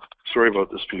 Sorry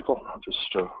about this, people. I'll just.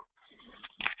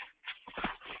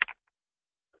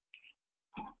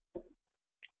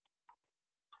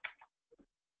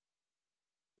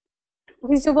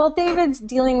 Okay, so while David's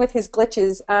dealing with his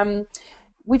glitches,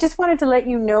 we just wanted to let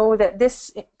you know that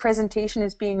this presentation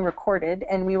is being recorded,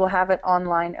 and we will have it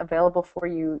online available for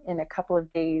you in a couple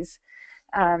of days.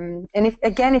 And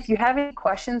if you have any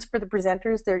questions for the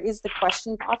presenters, there is the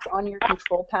question box on your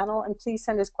control panel, and please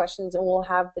send us questions, and we'll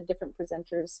have the different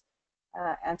presenters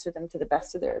answer them to the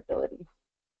best of their ability.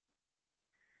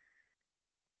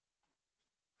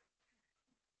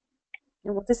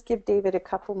 And we'll just give David a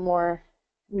couple more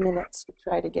minutes to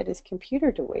try to get his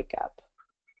computer to wake up.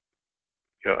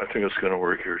 Yeah, I think it's going to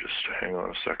work here. Just hang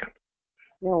on a second.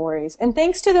 No worries. And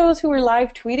thanks to those who are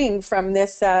live tweeting from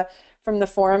this from the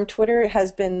forum. Twitter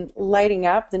has been lighting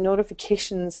up. The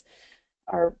notifications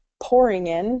are pouring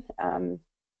in. And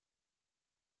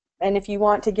if you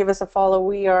want to give us a follow,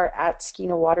 we are at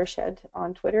Skeena Watershed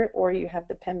on Twitter, or you have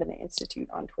the Pembina Institute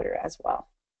on Twitter as well.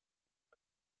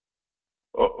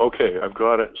 Oh, okay, I've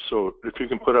got it. So if you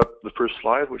can put up the first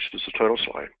slide, which is the title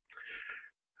slide.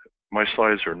 My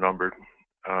slides are numbered.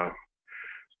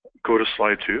 Go to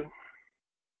slide 2.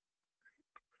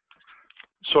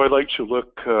 So I'd like to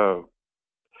look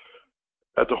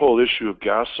at the whole issue of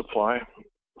gas supply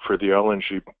for the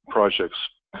LNG projects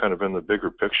kind of in the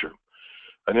bigger picture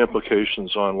and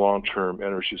implications on long-term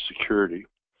energy security.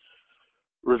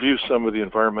 Review some of the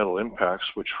environmental impacts,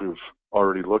 which we've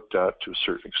already looked at to a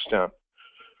certain extent.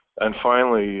 And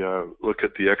finally, look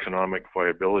at the economic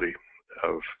viability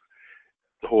of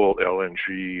the whole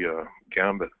LNG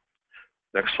gambit.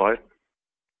 Next slide.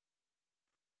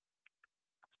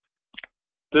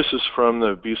 This is from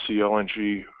the BC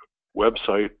LNG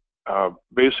website.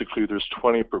 Basically, there's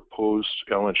 20 proposed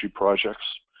LNG projects.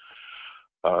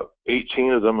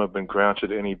 18 of them have been granted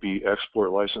NEB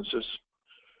export licenses.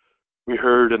 We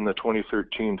heard in the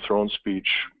 2013 throne speech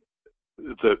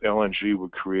that LNG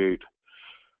would create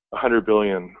a $100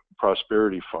 billion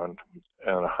prosperity fund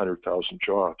and 100,000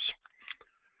 jobs,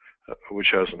 which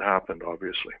hasn't happened,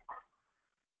 obviously.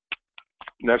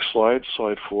 Next slide,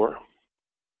 slide 4.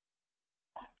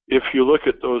 If you look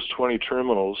at those 20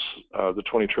 terminals, the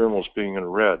 20 terminals being in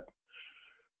red,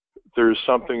 there's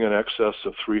something in excess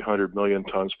of 300 million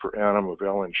tons per annum of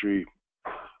LNG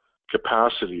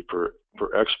capacity for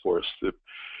exports.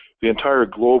 The entire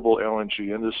global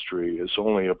LNG industry is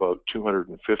only about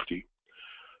 250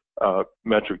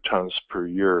 metric tons per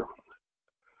year.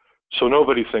 So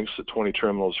nobody thinks that 20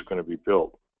 terminals are going to be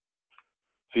built.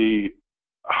 The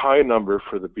high number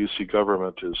for the BC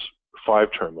government is 5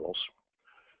 terminals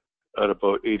at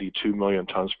about 82 million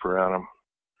tons per annum.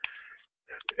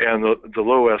 And the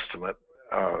low estimate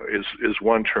is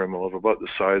 1 terminal of about the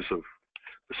size of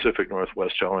Pacific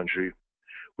NorthWest LNG,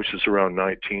 which is around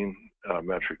 19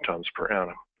 metric tons per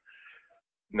annum.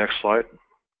 Next slide.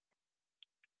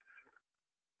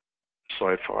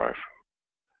 Slide 5.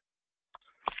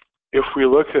 If we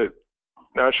look at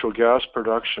natural gas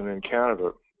production in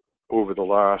Canada over the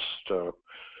last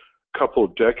couple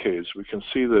of decades, we can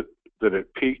see that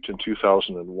it peaked in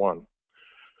 2001.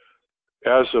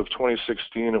 As of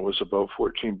 2016, it was about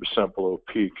 14% below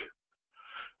peak,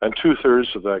 and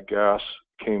 2/3 of that gas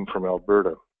came from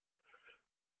Alberta,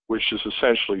 which is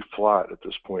essentially flat at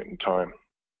this point in time.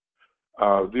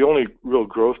 The only real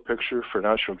growth picture for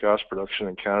natural gas production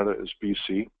in Canada is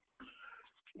BC,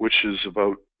 which is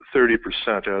about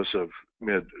 30% as of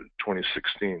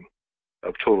mid-2016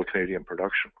 of total Canadian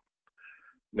production.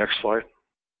 Next slide.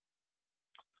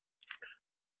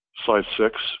 Slide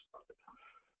 6.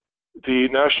 The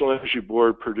National Energy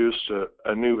Board produced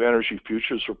a new energy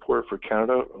futures report for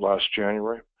Canada last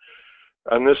January,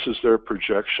 and this is their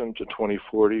projection to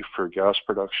 2040 for gas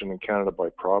production in Canada by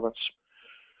province.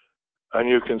 And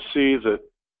you can see that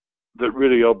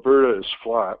really Alberta is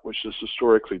flat, which has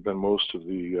historically been most of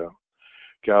the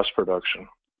gas production.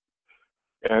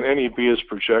 And NEB is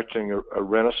projecting a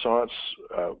renaissance,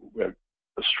 a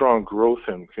strong growth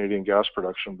in Canadian gas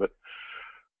production, but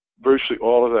virtually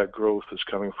all of that growth is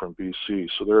coming from BC.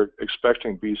 So they're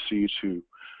expecting BC to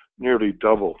nearly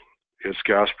double its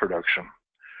gas production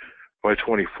by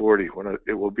 2040, when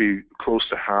it will be close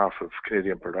to half of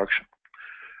Canadian production.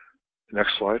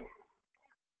 Next slide.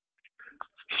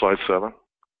 Slide 7.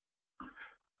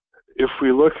 If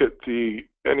we look at the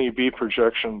NEB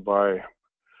projection by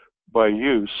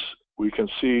use, we can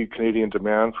see Canadian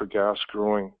demand for gas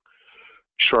growing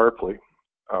sharply.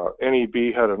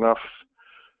 NEB had enough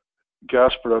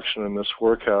gas production in this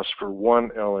forecast for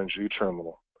 1 LNG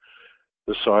terminal,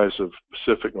 the size of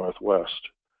Pacific NorthWest.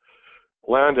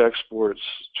 Land exports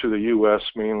to the U.S.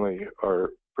 mainly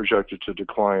are projected to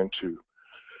decline to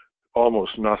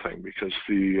almost nothing, because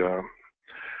the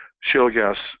shale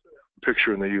gas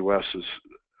picture in the U.S.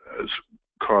 has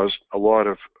caused a lot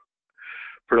of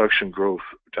production growth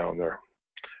down there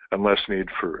and less need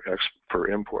for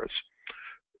imports.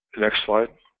 Next slide.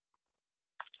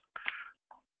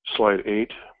 Slide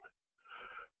 8.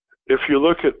 If you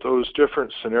look at those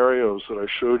different scenarios that I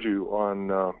showed you on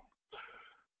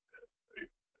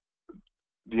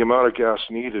the amount of gas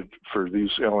needed for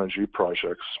these LNG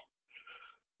projects,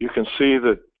 you can see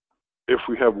that if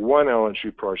we have 1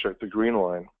 LNG project, the green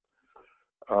line,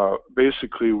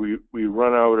 basically we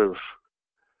run out of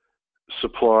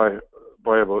supply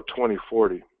by about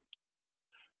 2040.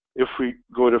 If we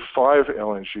go to 5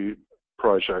 LNG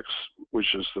projects,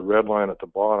 which is the red line at the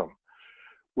bottom,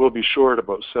 we'll be short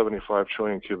about 75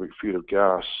 trillion cubic feet of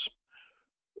gas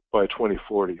by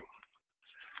 2040,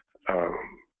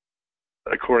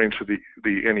 according to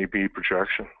the NEB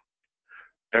projection.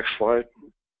 Next slide,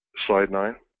 slide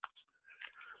 9.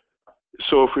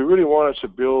 So if we really wanted to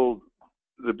build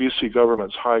the BC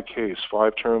government's high case,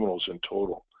 5 terminals in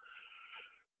total,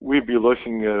 we'd be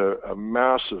looking at a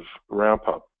massive ramp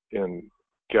up in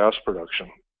gas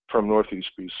production from Northeast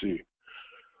BC.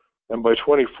 And by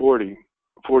 2040,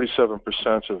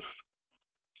 47% of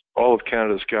all of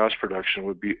Canada's gas production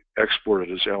would be exported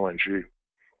as LNG.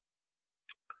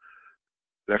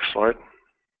 Next slide.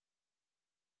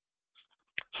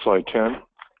 Slide 10.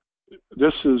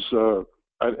 This is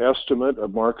an estimate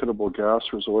of marketable gas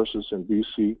resources in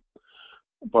BC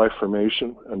by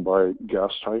formation and by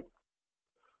gas type.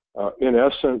 In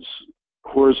essence,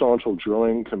 horizontal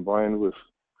drilling combined with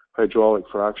hydraulic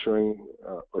fracturing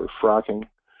or fracking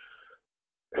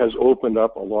has opened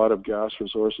up a lot of gas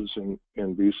resources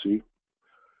in BC,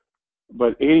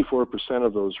 but 84%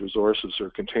 of those resources are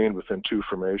contained within 2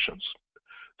 formations.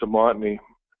 The Montney,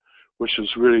 which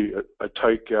is really a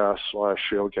tight gas /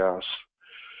 shale gas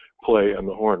play, and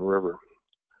the Horn River.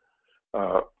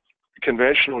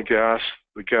 Conventional gas,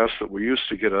 the gas that we used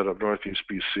to get out of Northeast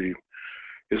BC,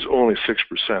 is only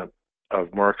 6%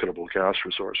 of marketable gas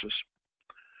resources.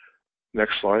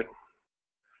 Next slide.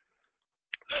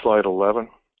 Slide 11.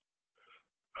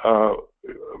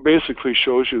 basically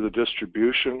shows you the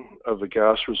distribution of the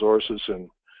gas resources in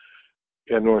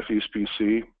northeast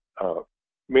BC,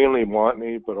 mainly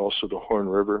Montney, but also the Horn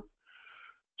River.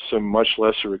 Some much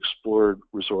lesser explored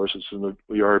resources in the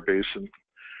Liard Basin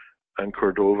and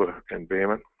Cordova and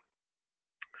Bayman.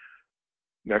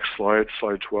 Next slide,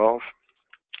 slide 12.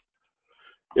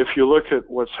 If you look at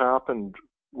what's happened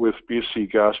with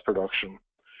BC gas production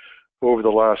over the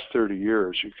last 30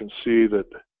 years, you can see that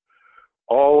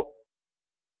all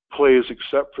plays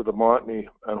except for the Montney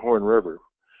and Horn River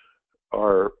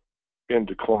are in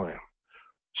decline.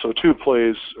 So two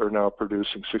plays are now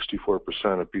producing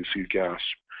 64% of BC gas,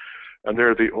 and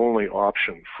they're the only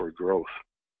option for growth.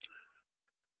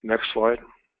 Next slide.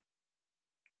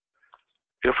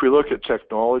 If we look at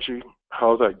technology,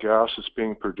 how that gas is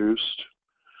being produced,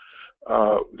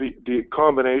 the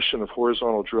combination of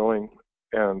horizontal drilling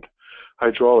and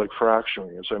hydraulic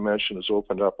fracturing, as I mentioned, has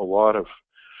opened up a lot of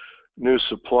new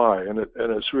supply, and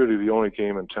it's really the only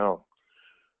game in town.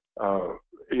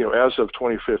 As of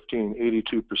 2015,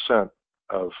 82%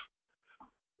 of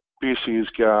BC's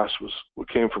gas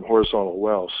came from horizontal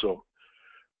wells. So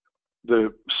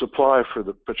the supply for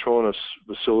the Petronas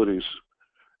facilities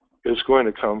is going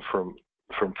to come from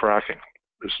fracking.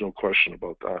 There's no question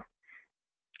about that.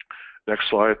 Next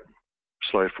slide,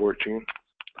 slide 14.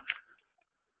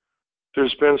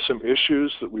 There's been some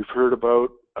issues that we've heard about,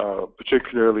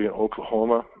 particularly in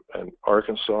Oklahoma and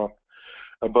Arkansas,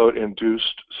 about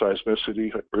induced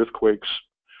seismicity, earthquakes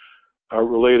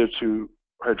related to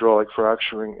hydraulic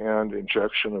fracturing and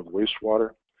injection of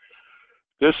wastewater.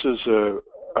 This is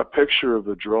a picture of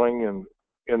the drilling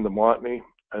in the Montney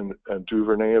and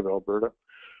Duvernay of Alberta.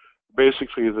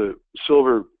 Basically, the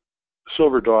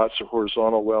silver dots are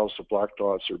horizontal wells, the black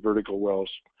dots are vertical wells.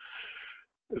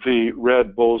 The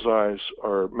red bullseyes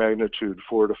are magnitude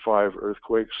 4 to 5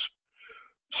 earthquakes.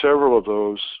 Several of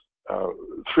those,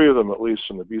 3 of them at least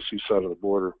on the BC side of the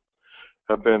border,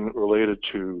 have been related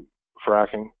to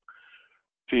fracking.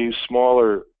 These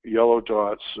smaller yellow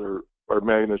dots are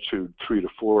magnitude 3 to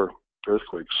 4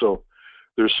 earthquakes. So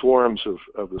there's swarms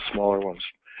of the smaller ones.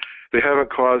 They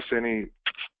haven't caused any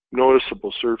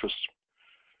noticeable surface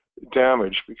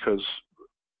damage because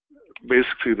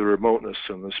basically the remoteness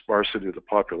and the sparsity of the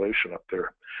population up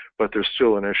there, but there's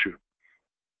still an issue.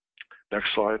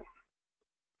 Next slide.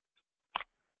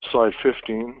 Slide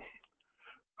 15.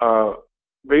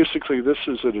 Basically, this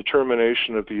is a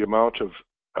determination of the amount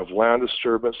of land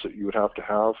disturbance that you would have to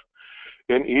have.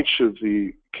 In each of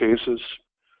the cases,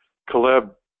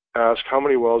 Caleb asked how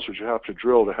many wells would you have to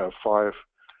drill to have 5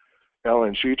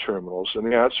 LNG terminals,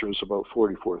 and the answer is about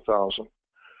 44,000.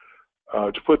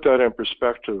 To put that in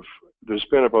perspective, there's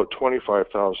been about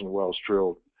 25,000 wells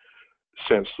drilled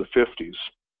since the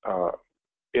 50s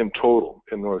in total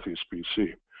in Northeast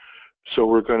BC. So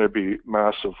we're going to be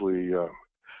massively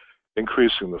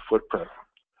increasing the footprint.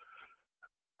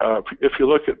 If you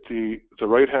look at the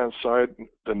right-hand side,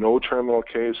 the no terminal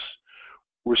case,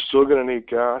 we're still going to need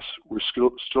gas. We're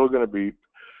still going to be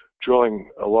drilling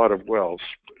a lot of wells.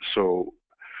 So,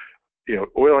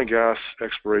 oil and gas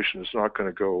exploration is not going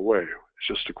to go away. It's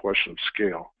just a question of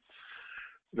scale.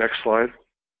 Next slide,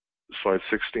 slide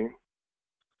 16.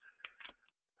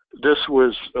 This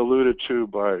was alluded to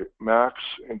by Max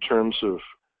in terms of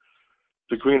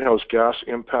the greenhouse gas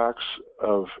impacts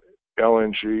of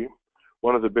LNG.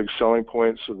 One of the big selling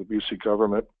points of the BC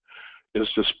government is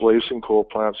displacing coal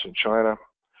plants in China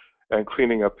and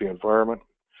cleaning up the environment.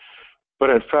 But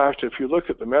in fact, if you look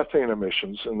at the methane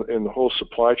emissions in the whole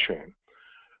supply chain,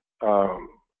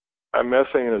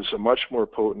 methane is a much more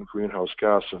potent greenhouse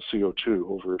gas than CO2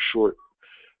 over a short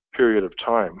period of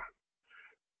time.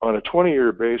 On a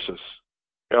 20-year basis,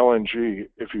 LNG,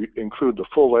 if you include the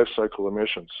full life cycle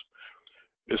emissions,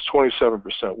 is 27%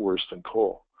 worse than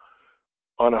coal.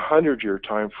 On a 100-year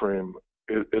time frame,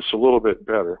 it's a little bit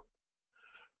better.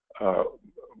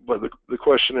 But the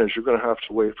question is, you're going to have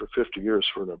to wait for 50 years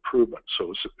for an improvement.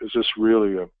 So is this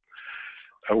really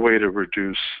a way to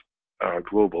reduce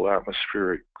global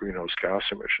atmospheric greenhouse gas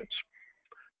emissions?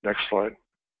 Next slide.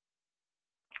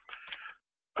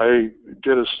 I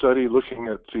did a study looking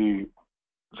at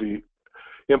the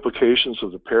implications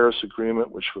of the Paris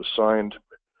Agreement, which was signed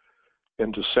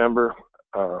in December,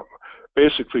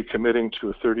 basically committing to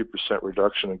a 30%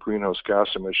 reduction in greenhouse gas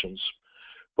emissions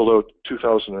below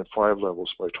 2005 levels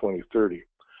by 2030.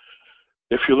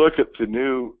 If you look at the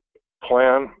new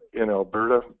plan in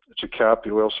Alberta to cap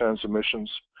the oil sands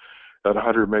emissions at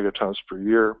 100 megatons per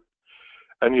year,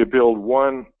 and you build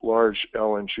one large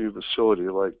LNG facility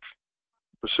like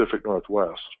Pacific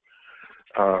NorthWest,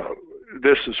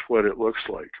 this is what it looks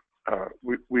like.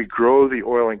 We we grow the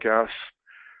oil and gas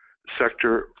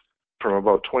sector from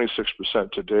about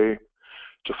 26% today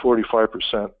to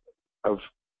 45% of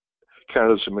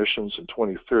Canada's emissions in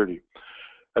 2030.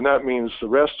 And that means the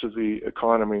rest of the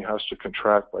economy has to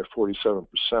contract by 47%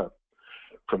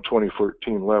 from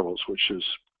 2014 levels, which is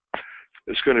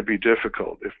going to be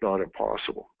difficult, if not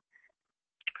impossible.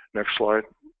 Next slide,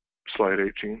 slide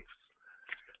 18.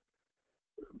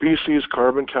 BC's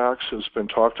carbon tax has been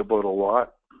talked about a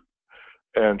lot,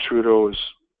 and Trudeau has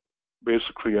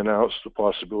basically announced the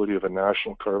possibility of a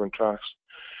national carbon tax.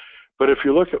 But if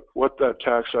you look at what that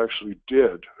tax actually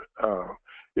did,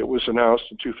 it was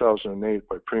announced in 2008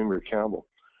 by Premier Campbell.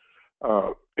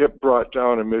 It brought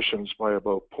down emissions by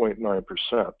about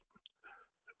 0.9%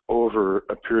 over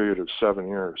a period of 7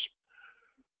 years.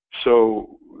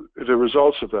 So the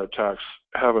results of that tax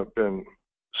haven't been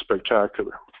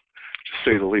spectacular, to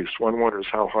say the least. One wonders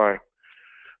how high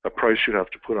a price you'd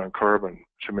have to put on carbon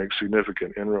to make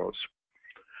significant inroads.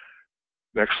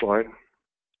 Next slide.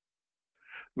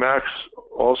 Max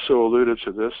also alluded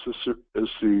to this. This is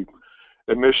the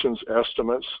emissions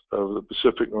estimates of the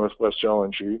Pacific NorthWest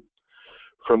LNG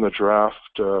from the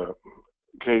draft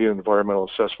Canadian Environmental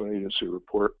Assessment Agency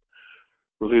report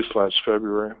released last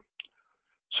February.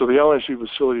 So the LNG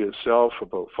facility itself,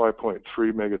 about 5.3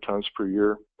 megatons per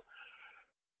year.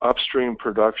 Upstream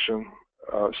production,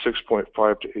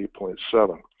 6.5 to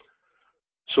 8.7.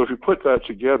 So if you put that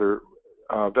together,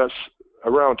 that's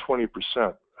around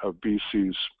 20% of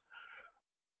BC's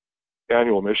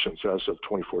annual emissions as of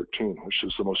 2014, which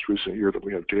is the most recent year that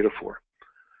we have data for.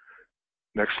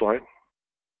 Next slide,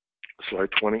 slide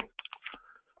 20.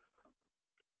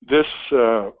 This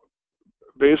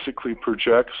basically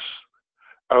projects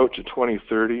out to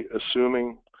 2030,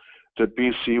 assuming that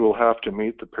BC will have to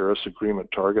meet the Paris Agreement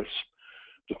targets,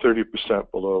 to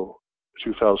 30% below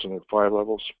 2005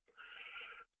 levels.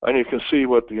 And you can see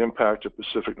what the impact of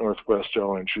Pacific NorthWest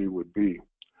LNG would be.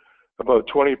 About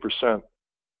 20%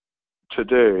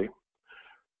 today,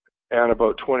 and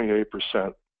about 28%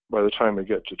 by the time we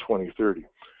get to 2030.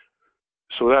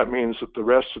 So that means that the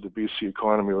rest of the BC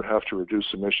economy would have to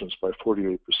reduce emissions by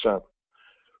 48%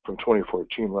 from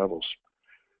 2014 levels.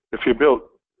 If you built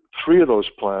 3 of those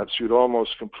plants, you'd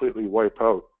almost completely wipe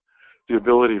out the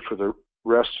ability for the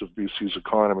rest of BC's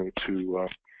economy to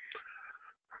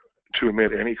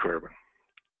emit any carbon.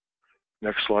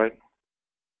 Next slide.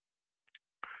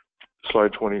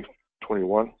 Slide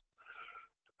 2021.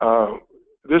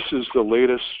 This is the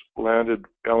latest landed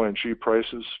LNG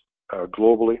prices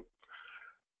globally.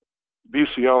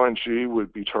 BC LNG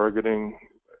would be targeting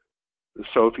the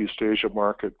Southeast Asia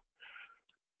market,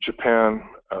 Japan,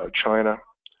 China.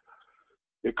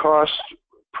 It costs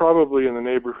probably in the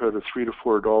neighborhood of $3 to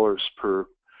 $4 per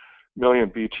million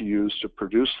BTUs to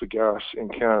produce the gas in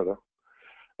Canada,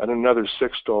 and another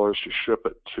 $6 to ship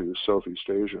it to Southeast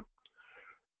Asia.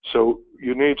 So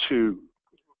you need to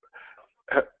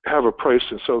have a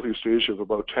price in Southeast Asia of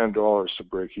about $10 to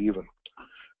break even.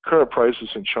 Current prices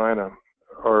in China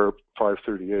are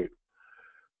 $5.38.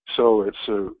 So it's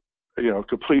a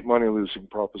complete money-losing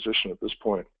proposition at this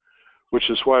point, which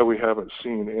is why we haven't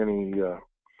seen any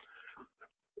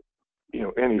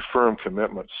firm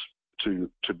commitments to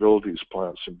build these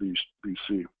plants in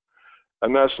BC.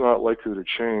 And that's not likely to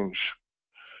change,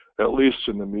 at least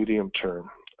in the medium term.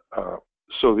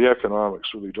 So the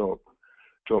economics really don't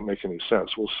make any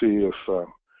sense. We'll see if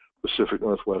Pacific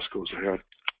Northwest goes ahead.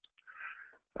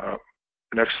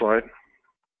 Next slide.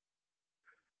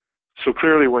 So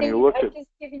clearly when you look at... I've just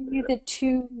given you the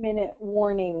 2-minute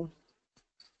warning.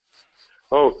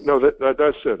 Oh, no,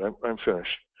 that's it. I'm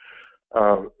finished.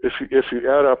 If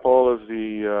you add up all of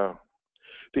the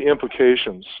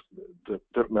implications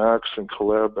that Max and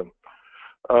Caleb and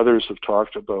others have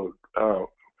talked about,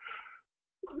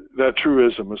 that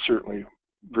truism is certainly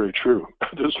very true.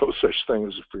 There's no such thing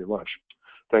as a free lunch.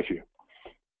 Thank you.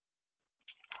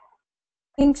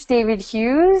 Thanks, David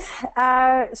Hughes.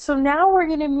 So now we're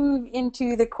going to move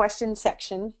into the question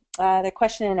section, the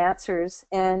question and answers,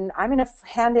 and I'm going to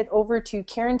hand it over to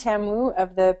Karen Tamu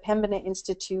of the Pembina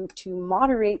Institute to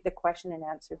moderate the question and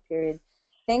answer period.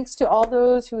 Thanks to all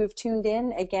those who have tuned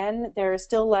in. Again, there are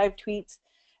still live tweets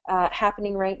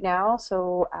happening right now,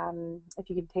 so if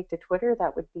you could take to Twitter,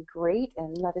 that would be great,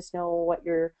 and let us know what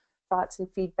your thoughts and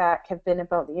feedback have been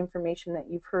about the information that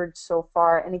you've heard so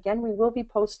far. And again, we will be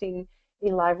posting a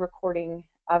live recording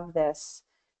of this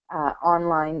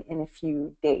online in a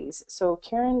few days. So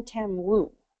Karen Tamu.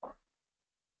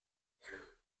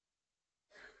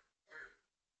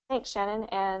 Thanks, Shannon.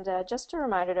 And just a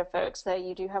reminder to folks that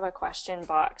you do have a question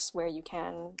box where you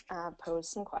can pose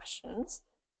some questions.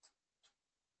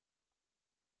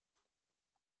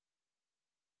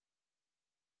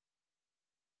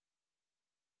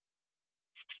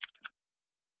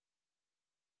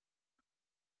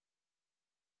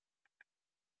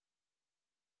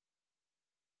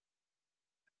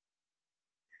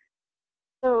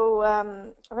 So I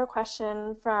have a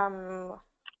question from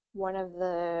one of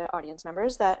the audience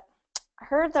members that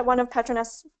heard that one of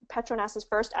Petronas's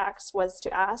first acts was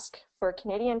to ask for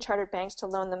Canadian chartered banks to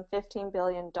loan them $15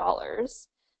 billion.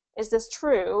 Is this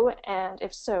true? And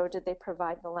if so, did they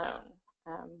provide the loan?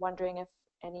 Wondering if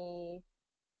any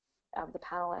of the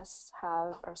panelists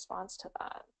have a response to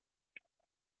that.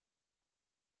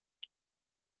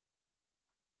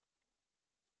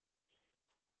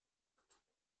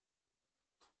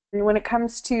 And when it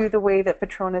comes to the way that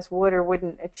Petronas would or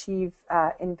wouldn't achieve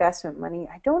investment money,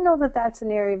 I don't know that that's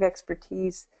an area of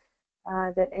expertise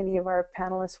that any of our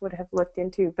panelists would have looked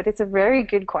into. But it's a very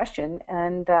good question,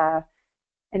 and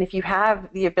if you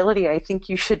have the ability, I think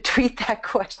you should tweet that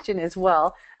question as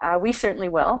well. We certainly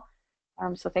will.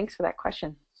 So thanks for that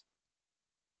question.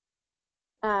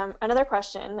 Another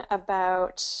question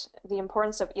about the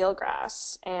importance of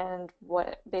eelgrass and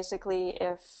what basically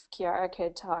if Kiara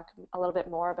could talk a little bit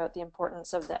more about the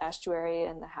importance of the estuary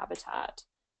and the habitat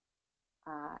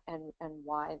and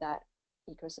why that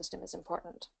ecosystem is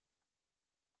important.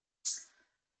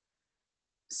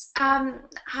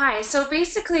 Hi. So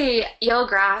basically,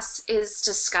 eelgrass is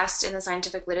discussed in the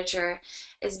scientific literature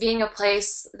as being a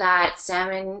place that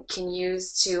salmon can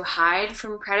use to hide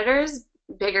from predators,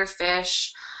 bigger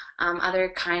fish, other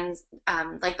kinds,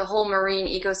 like the whole marine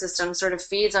ecosystem sort of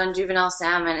feeds on juvenile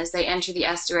salmon as they enter the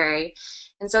estuary.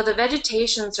 And so the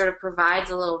vegetation sort of provides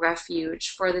a little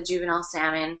refuge for the juvenile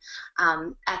salmon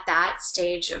at that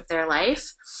stage of their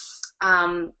life.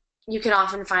 You can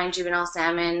often find juvenile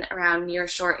salmon around near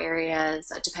shore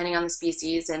areas, depending on the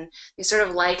species, and they sort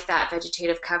of like that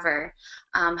vegetative cover.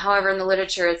 However, in the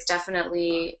literature, it's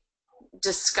definitely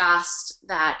discussed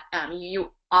that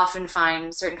you often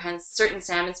find certain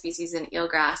salmon species in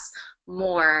eelgrass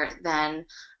more than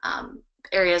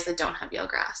areas that don't have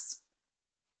eelgrass.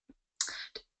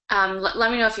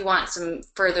 Let me know if you want some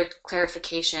further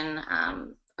clarification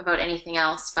about anything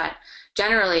else, but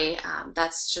generally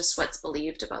that's just what's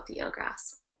believed about the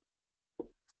eelgrass.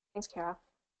 Thanks, Kara.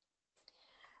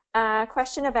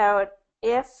 Question about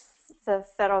if the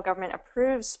federal government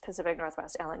approves Pacific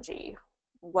NorthWest LNG,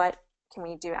 what can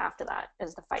we do after that?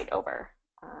 Is the fight over?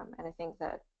 And I think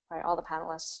that all the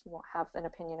panelists will have an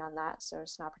opinion on that, so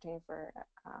it's an opportunity for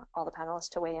all the panelists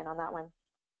to weigh in on that one.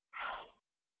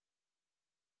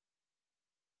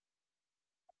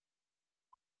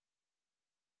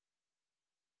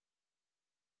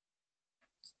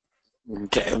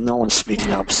 Okay, no one's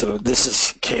speaking up, so this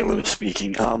is Caleb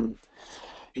speaking.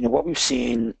 You know, what we've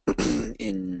seen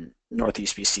in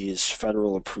Northeast BC is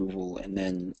federal approval, and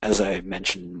then, as I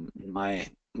mentioned in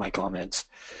my comments,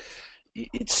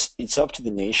 it's up to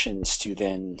the nations to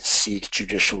then seek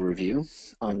judicial review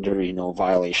under, you know,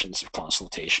 violations of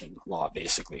consultation law,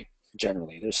 basically.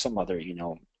 Generally, there's some other, you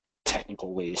know,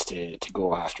 technical ways to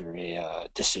go after a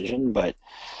decision, but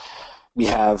we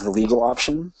have the legal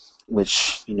option,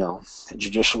 which, you know, a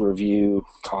judicial review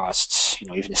costs, you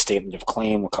know, even a statement of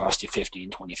claim will cost you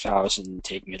 50,000 20,000,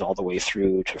 taking it all the way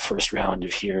through to first round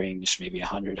of hearings, maybe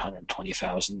 100,000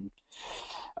 120,000,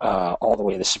 all the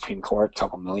way to the Supreme Court, a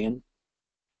couple million.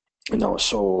 You know,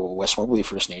 so West Mobility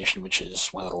First Nation, which is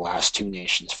one of the last two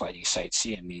nations fighting Site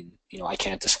C, I mean, you know, I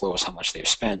can't disclose how much they've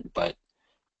spent, but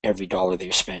every dollar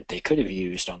they've spent, they could have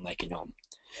used on, like, you know,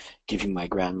 giving my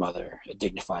grandmother a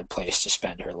dignified place to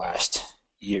spend her last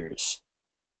years,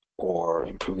 or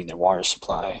improving their water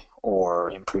supply, or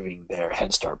improving their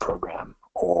Head Start program,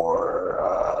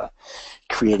 or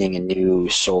creating a new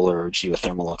solar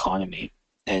geothermal economy.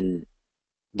 And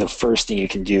the first thing you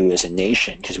can do as a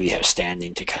nation, because we have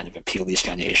standing to kind of appeal these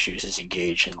kind of issues, is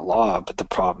engage in the law. But the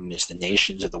problem is the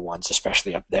nations are the ones,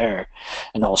 especially up there,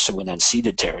 and also in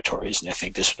unceded territories. And I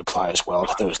think this would apply as well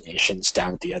to those nations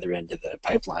down at the other end of the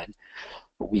pipeline.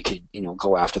 We could, you know,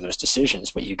 go after those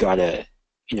decisions, but you gotta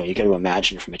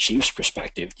imagine from a chief's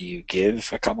perspective, do you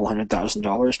give a couple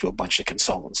 $100,000 to a bunch of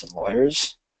consultants and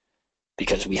lawyers?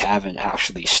 Because we haven't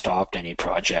actually stopped any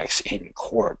projects in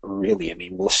court, really. I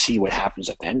mean, we'll see what happens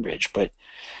at Enbridge, but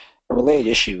a related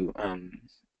issue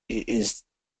is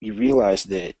you realize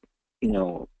that, you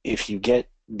know, if you get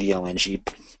the LNG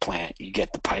plant, you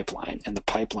get the pipeline, and the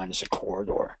pipeline is a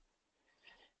corridor.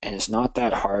 And it's not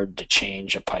that hard to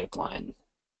change a pipeline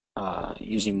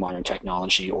using modern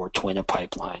technology, or twin a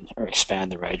pipeline, or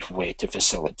expand the right of way to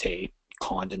facilitate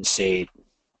condensate,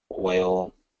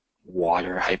 oil,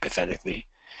 water, hypothetically.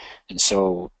 And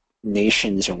so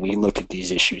nations, when we look at these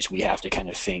issues, we have to kind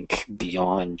of think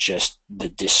beyond just the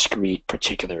discrete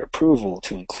particular approval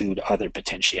to include other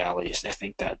potentialities. And I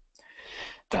think that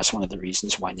that's one of the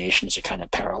reasons why nations are kind of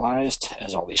paralyzed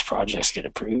as all these projects get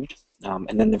approved.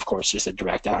 And then, of course, there's the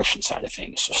direct action side of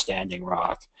things. So Standing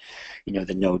Rock, you know,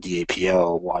 the no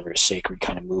DAPL, water is sacred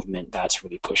kind of movement, that's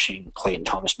really pushing Clayton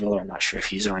Thomas Miller. I'm not sure if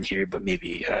he's on here, but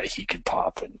maybe he could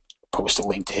pop and post a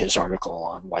link to his article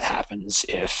on what happens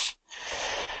if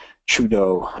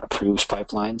Trudeau approves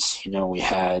pipelines. You know, we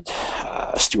had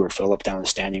Stuart Phillip down in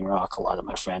Standing Rock. A lot of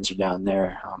my friends are down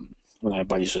there. One of my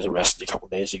buddies was arrested a couple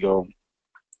of days ago.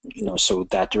 You know, so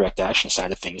that direct action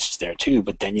side of things is there too,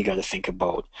 but then you got to think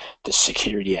about the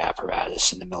security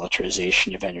apparatus and the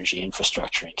militarization of energy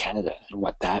infrastructure in Canada and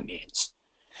what that means.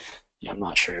 Yeah, I'm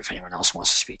not sure if anyone else wants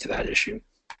to speak to that issue.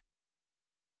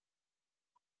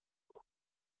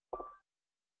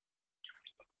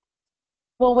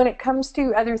 Well, when it comes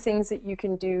to other things that you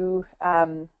can do,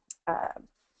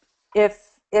 if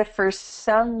for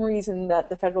some reason that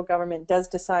the federal government does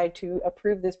decide to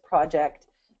approve this project,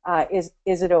 is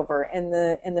it over? And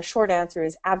the short answer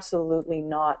is absolutely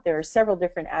not. There are several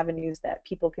different avenues that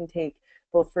people can take,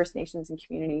 both First Nations and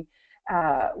community.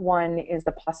 One is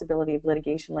the possibility of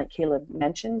litigation, like Caleb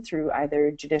mentioned, through either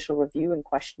judicial review and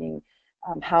questioning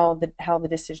how the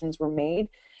decisions were made.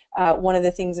 One of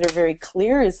the things that are very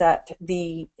clear is that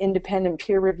the independent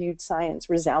peer-reviewed science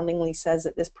resoundingly says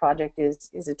that this project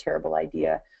is a terrible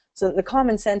idea. So the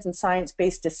common sense and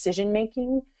science-based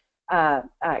decision-making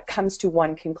comes to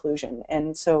one conclusion.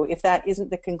 And so if that isn't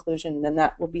the conclusion, then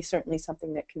that will be certainly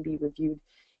something that can be reviewed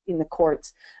in the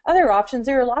courts. Other options,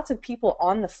 there are lots of people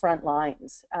on the front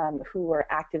lines who are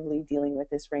actively dealing with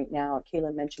this right now.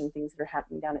 Kayla mentioned things that are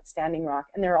happening down at Standing Rock,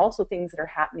 and there are also things that are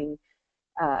happening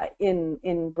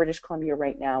in British Columbia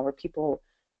right now, where people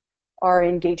are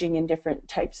engaging in different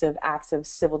types of acts of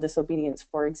civil disobedience,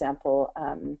 for example,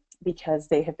 because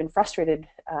they have been frustrated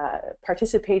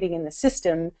participating in the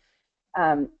system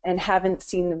and haven't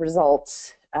seen the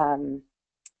results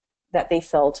that they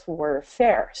felt were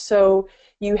fair. So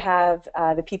you have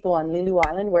the people on Lulu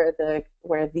Island, where the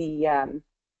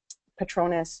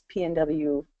Petronas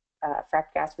PNW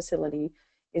fracked gas facility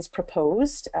is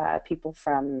proposed. People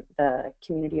from the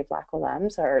community of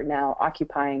Lac-Olams are now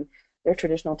occupying their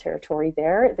traditional territory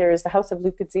there. There is the House of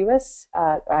Lukadziwas,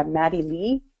 Maddie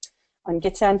Lee, on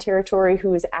Gitxsan territory,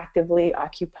 who is actively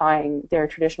occupying their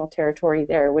traditional territory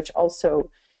there, which also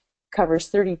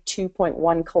covers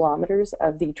 32.1 kilometers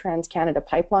of the Trans-Canada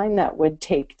pipeline that would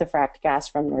take the fracked gas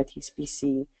from Northeast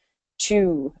BC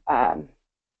to the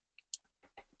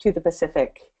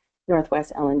Pacific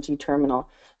NorthWest LNG terminal.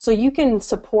 So you can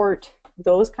support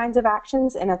those kinds of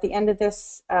actions, and at the end of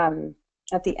this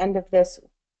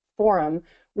forum,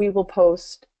 we will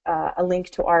post a link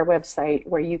to our website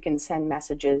where you can send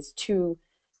messages to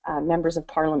members of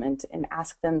Parliament and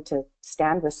ask them to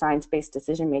stand with science-based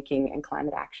decision-making and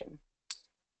climate action.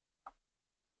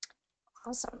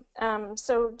 Awesome.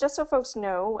 So just so folks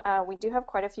know, we do have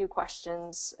quite a few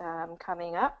questions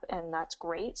coming up, and that's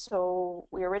great. So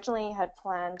we originally had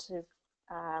planned to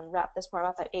wrap this forum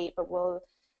up at 8, but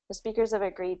the speakers have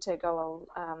agreed to go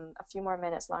a few more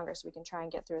minutes longer so we can try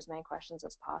and get through as many questions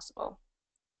as possible.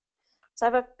 So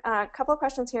I have a couple of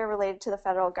questions here related to the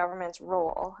federal government's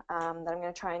role that I'm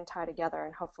going to try and tie together,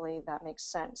 and hopefully that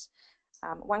makes sense.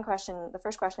 The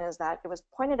first question is that it was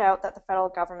pointed out that the federal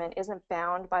government isn't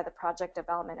bound by the project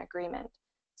development agreement.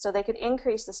 So they could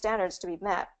increase the standards to be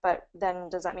met, but then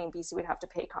does that mean BC would have to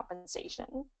pay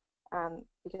compensation?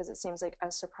 Because it seems like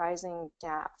a surprising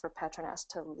gap for Petronas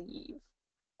to leave.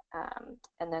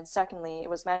 And then secondly, it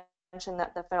was mentioned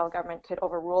that the federal government could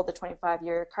overrule the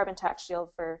 25-year carbon tax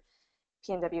shield for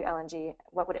PNW LNG.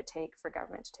 What would it take for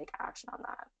government to take action on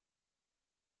that?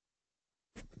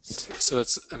 So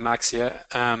it's Max here.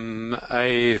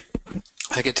 I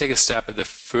could take a stab at the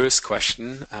first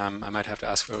question. I might have to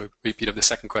ask for a repeat of the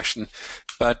second question.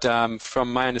 But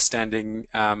from my understanding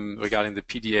regarding the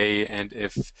PDA, and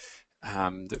if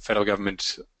the federal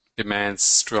government demands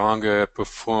stronger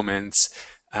performance,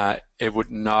 it would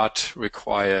not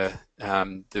require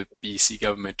the BC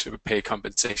government to pay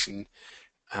compensation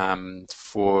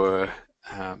for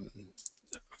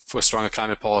stronger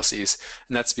climate policies,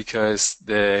 and that's because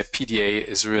the PDA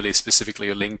is really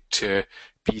specifically linked to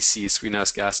BC's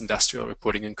Greenhouse Gas Industrial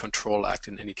Reporting and Control Act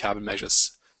and any carbon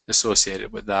measures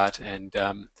associated with that. And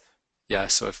yeah,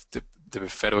 so if the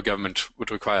federal government would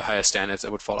require higher standards,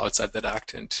 that would fall outside that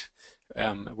act, and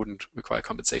it wouldn't require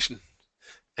compensation.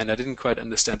 And I didn't quite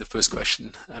understand the first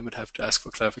question. I would have to ask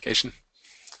for clarification.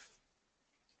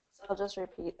 I'll just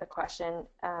repeat the question.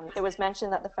 It was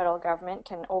mentioned that the federal government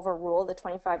can overrule the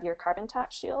 25-year carbon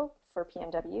tax shield for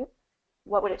PNW.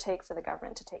 What would it take for the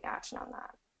government to take action on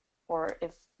that? Or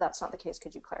if that's not the case,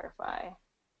 could you clarify?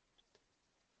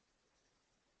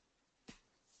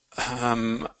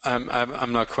 I'm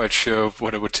not quite sure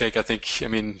what it would take. I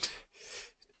mean,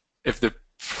 if the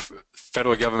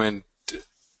federal government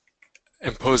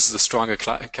imposes a stronger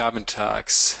carbon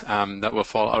tax, that will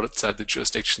fall outside the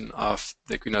jurisdiction of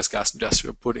the Greenhouse Gas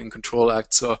Industrial Polluting Control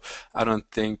Act. So I don't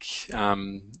think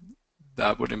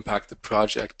that would impact the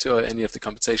project or any of the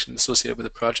compensation associated with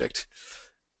the project.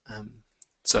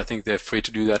 So I think they're free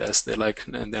to do that as they like,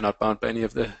 and they're not bound by any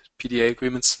of the PDA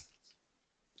agreements.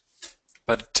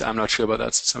 But I'm not sure about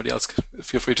that. So somebody else,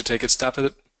 feel free to take a stab at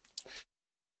it.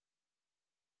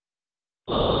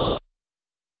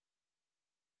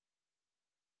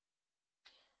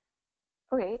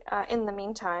 Okay, in the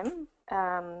meantime,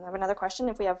 I have another question.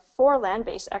 If we have 4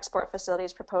 land-based export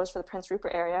facilities proposed for the Prince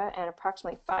Rupert area and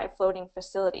approximately 5 floating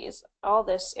facilities, all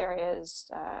this area is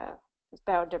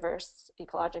biodiverse,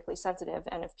 ecologically sensitive,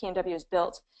 and if PNW is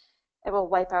built, it will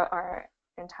wipe out our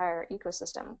entire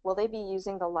ecosystem. Will they be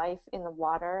using the life in the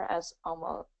water as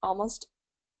almost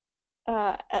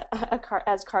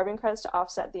as carbon credits to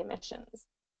offset the emissions?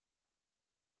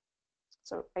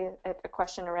 So a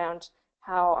question around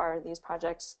how are these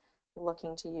projects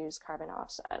looking to use carbon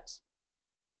offsets?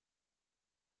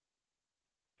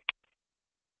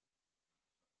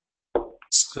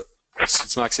 So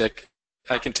Maxi,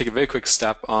 I can take a very quick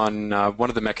step on one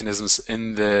of the mechanisms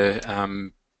in the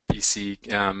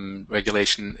BC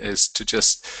regulation is to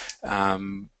just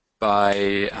buy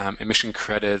emission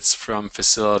credits from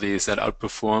facilities that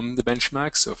outperform the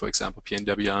benchmark. So, for example,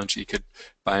 PNW LNG could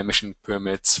buy emission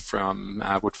permits from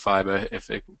Woodfibre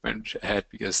if it went ahead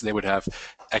because they would have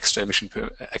extra emission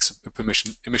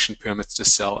permits to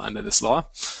sell under this law.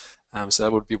 So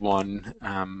that would be one.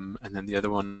 And then the other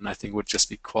one, I think, would just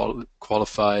be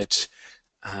qualified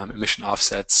emission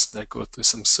offsets that go through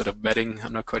some sort of vetting.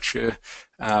 I'm not quite sure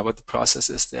what the process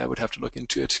is there. I would have to look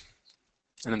into it.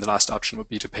 And then the last option would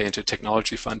be to pay into a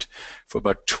technology fund for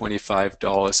about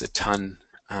 $25 a ton.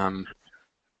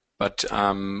 But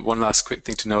one last quick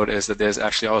thing to note is that there's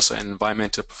actually also an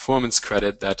environmental performance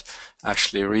credit that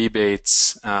actually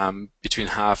rebates between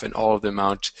half and all of the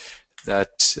amount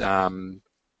that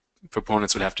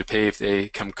proponents would have to pay if they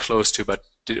come close to but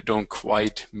don't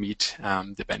quite meet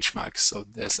the benchmark. So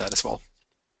there's that as well.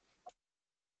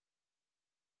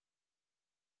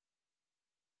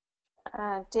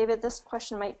 David, this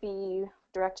question might be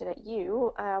directed at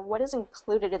you. What is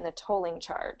included in the tolling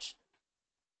charge?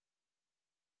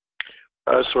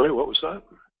 Sorry, what was that?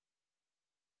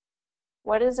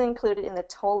 What is included in the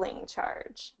tolling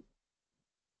charge?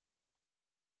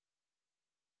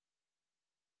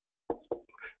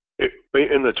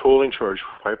 In the tolling charge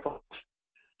for pipelines?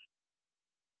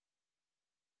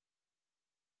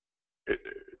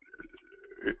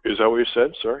 Is that what you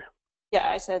said? Sorry? Yeah,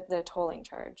 I said the tolling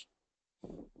charge.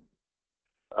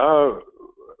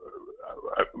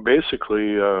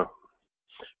 Basically, A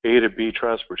to B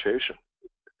transportation,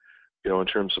 in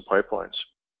terms of pipelines.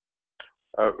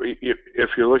 If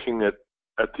you're looking at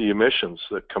the emissions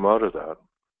that come out of that,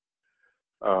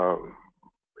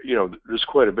 there's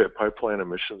quite a bit. Pipeline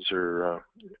emissions are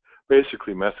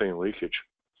basically methane leakage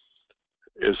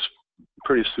is a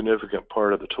pretty significant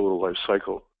part of the total life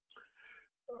cycle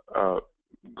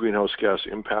greenhouse gas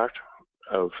impact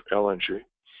of LNG.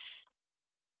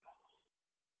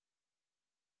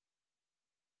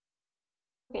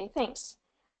 Okay, thanks.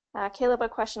 Caleb, a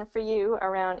question for you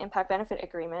around impact benefit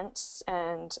agreements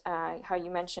and how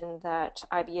you mentioned that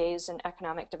IBAs and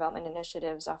economic development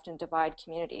initiatives often divide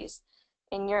communities.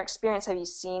 In your experience, have you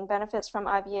seen benefits from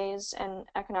IBAs and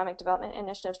economic development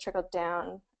initiatives trickle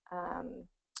down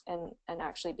and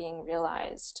actually being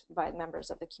realized by members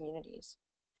of the communities?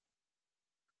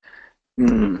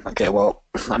 Okay, well,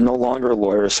 I'm no longer a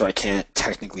lawyer, so I can't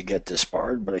technically get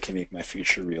disbarred, but I can make my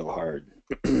future real hard.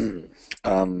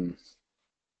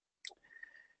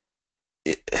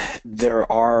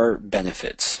 There are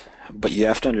benefits, but you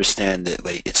have to understand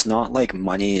that it's not like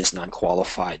money is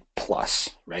non-qualified plus,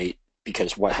 right?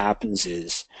 Because what happens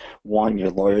is, one, your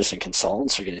lawyers and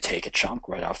consultants are going to take a chunk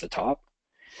right off the top,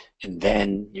 and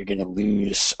then you're going to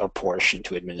lose a portion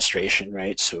to administration,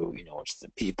 right? So, it's the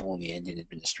people in the Indian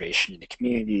administration in the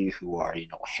community who are,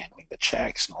 handling the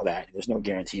checks and all that. There's no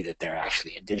guarantee that they're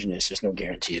actually Indigenous. There's no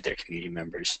guarantee that they're community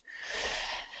members.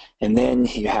 And then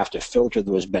you have to filter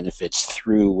those benefits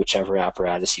through whichever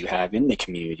apparatus you have in the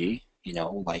community,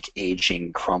 like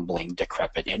aging, crumbling,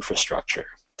 decrepit infrastructure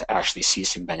to actually see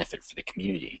some benefit for the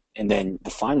community. And then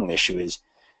the final issue is,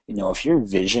 if your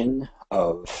vision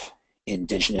of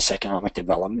Indigenous economic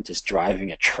development is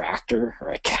driving a tractor or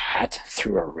a cat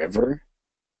through a river,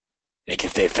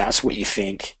 if that's what you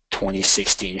think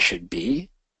 2016 should be,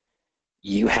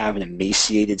 you have an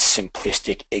emaciated,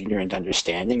 simplistic, ignorant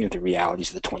understanding of the realities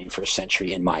of the 21st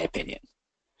century, in my opinion.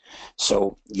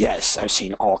 So yes, I've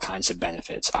seen all kinds of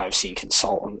benefits. I've seen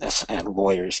consultants and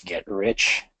lawyers get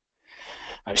rich.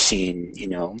 I've seen,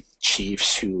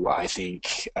 chiefs who I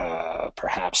think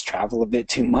perhaps travel a bit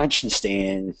too much and stay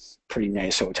in pretty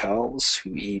nice hotels,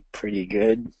 who eat pretty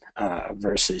good,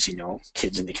 versus,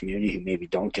 kids in the community who maybe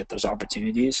don't get those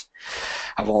opportunities.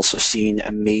 I've also seen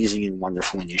amazing and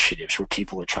wonderful initiatives where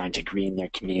people are trying to green their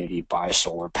community, buy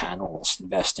solar panels,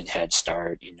 invest in Head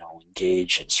Start,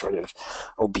 engage in sort of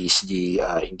obesity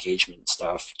engagement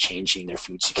stuff, changing their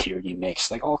food security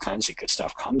mix, like all kinds of good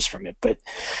stuff comes from it. But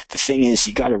the thing is,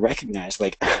 you got to recognize,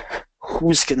 like,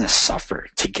 who's going to suffer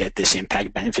to get this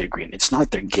impact benefit agreement? It's not like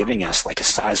they're giving us like a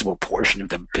sizable portion of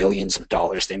the billions of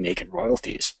dollars they make in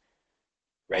royalties,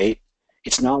 right?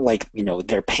 It's not like,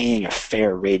 they're paying a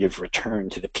fair rate of return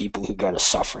to the people who got to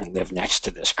suffer and live next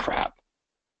to this crap.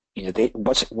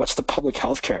 What's the public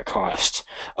health care cost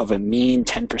of a mean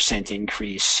 10%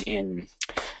 increase in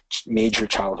major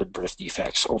childhood birth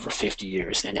defects over 50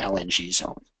 years in an LNG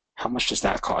zone? How much does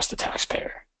that cost the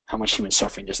taxpayer? How much human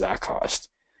suffering does that cost?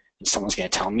 And someone's going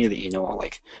to tell me that,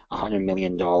 like $100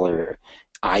 million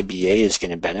IBA is going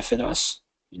to benefit us?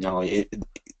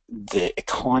 The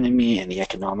economy and the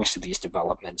economics of these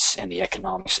developments and the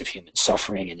economics of human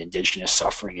suffering and indigenous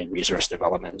suffering in resource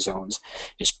development zones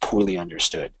is poorly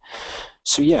understood.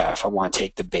 So yeah, if I want to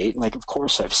take the bait, like, of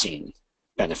course I've seen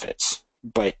benefits,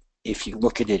 but if you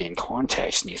look at it in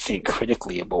context and you think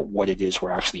critically about what it is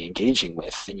we're actually engaging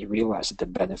with, then you realize that the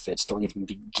benefits don't even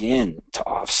begin to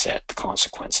offset the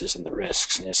consequences and the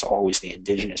risks. And it's always the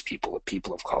indigenous people, the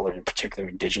people of color, in particular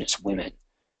indigenous women,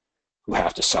 who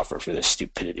have to suffer for this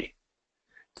stupidity.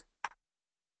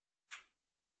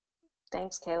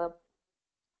 Thanks, Caleb.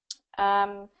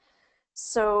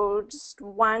 So just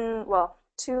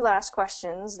two last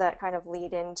questions that kind of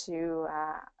lead into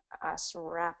us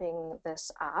wrapping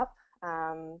this up.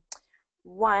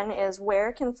 One is,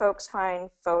 where can folks find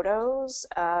photos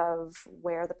of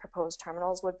where the proposed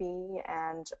terminals would be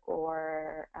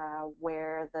or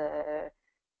where the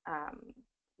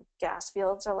gas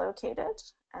fields are located?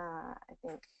 I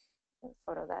think the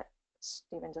photo that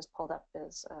Stephen just pulled up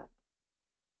is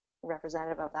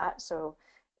representative of that. So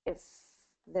if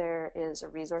there is a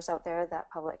resource out there that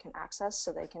public can access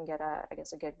so they can get a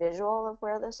good visual of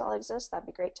where this all exists, that'd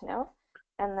be great to know.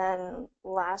 And then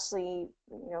lastly,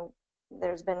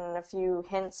 there's been a few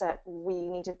hints that we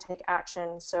need to take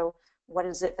action. So what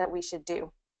is it that we should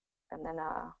do? And then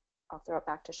I'll throw it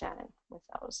back to Shannon with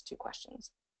those two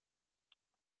questions.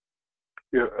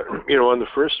 Yeah, on the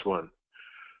first one,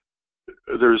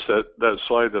 there's that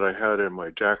slide that I had in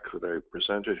my deck that I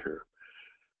presented here.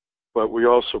 But we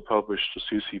also published a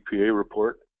CCPA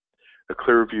report, a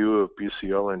clear view of BC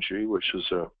LNG, which is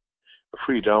a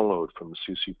free download from the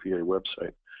CCPA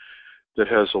website, that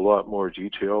has a lot more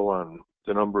detail on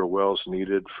the number of wells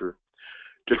needed for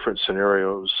different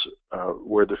scenarios,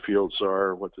 where the fields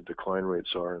are, what the decline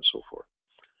rates are, and so forth.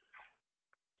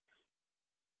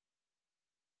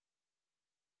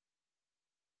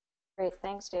 Great,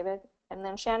 thanks, David. And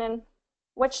then Shannon,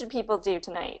 what should people do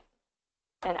tonight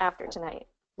and after tonight?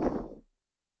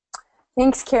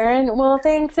 Thanks, Karen. Well,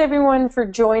 thanks everyone for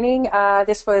joining.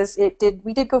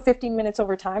 We did go 15 minutes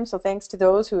over time, so thanks to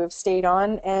those who have stayed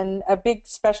on, and a big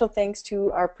special thanks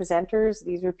to our presenters.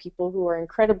 These are people who are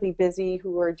incredibly busy,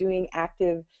 who are doing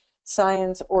active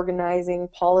science, organizing,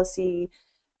 policy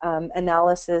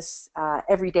analysis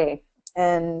every day.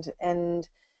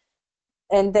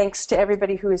 And thanks to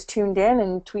everybody who has tuned in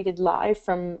and tweeted live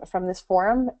from this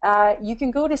forum. You can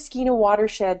go to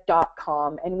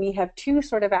skeenawatershed.com, and we have two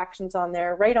sort of actions on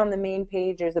there. Right on the main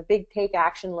page, there's a big take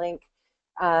action link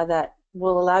that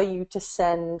will allow you to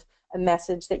send a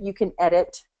message that you can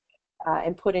edit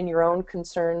and put in your own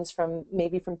concerns from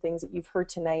things that you've heard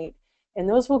tonight. And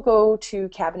those will go to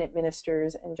cabinet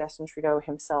ministers and Justin Trudeau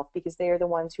himself, because they are the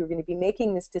ones who are going to be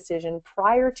making this decision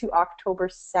prior to October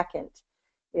 2nd.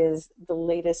 Is the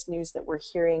latest news that we're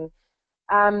hearing.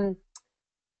 And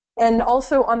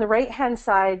also on the right-hand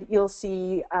side, you'll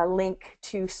see a link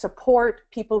to support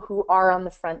people who are on the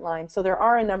front line. So there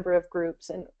are a number of groups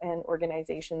and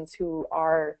organizations who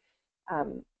are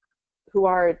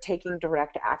taking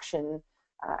direct action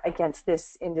against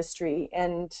this industry.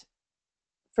 And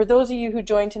for those of you who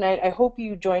joined tonight, I hope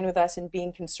you join with us in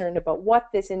being concerned about what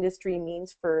this industry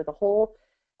means for the whole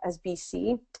as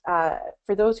BC.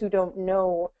 For those who don't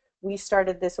know, we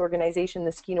started this organization,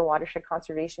 the Skeena Watershed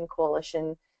Conservation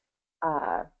Coalition,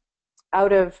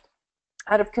 out of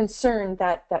concern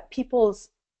that people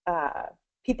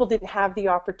didn't have the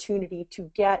opportunity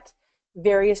to get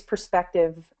various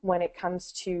perspectives when it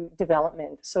comes to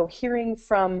development. So hearing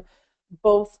from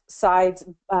both sides,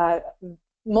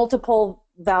 multiple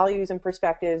values and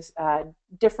perspectives,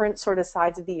 different sort of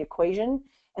sides of the equation,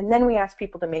 and then we ask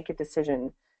people to make a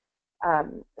decision.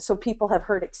 So people have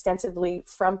heard extensively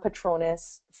from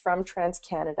Petronas, from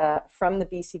TransCanada, from the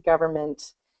BC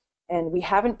government, and we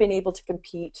haven't been able to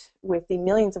compete with the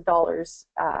millions of dollars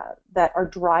that are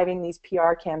driving these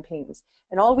PR campaigns.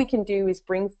 And all we can do is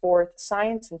bring forth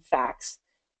science and facts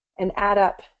and add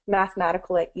up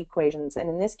mathematical equations. And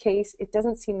in this case, it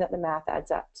doesn't seem that the math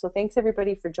adds up. So thanks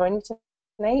everybody for joining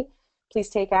tonight. Please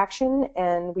take action,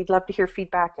 and we'd love to hear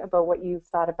feedback about what you've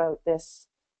thought about this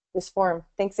forum.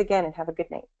 Thanks again, and have a good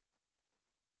night.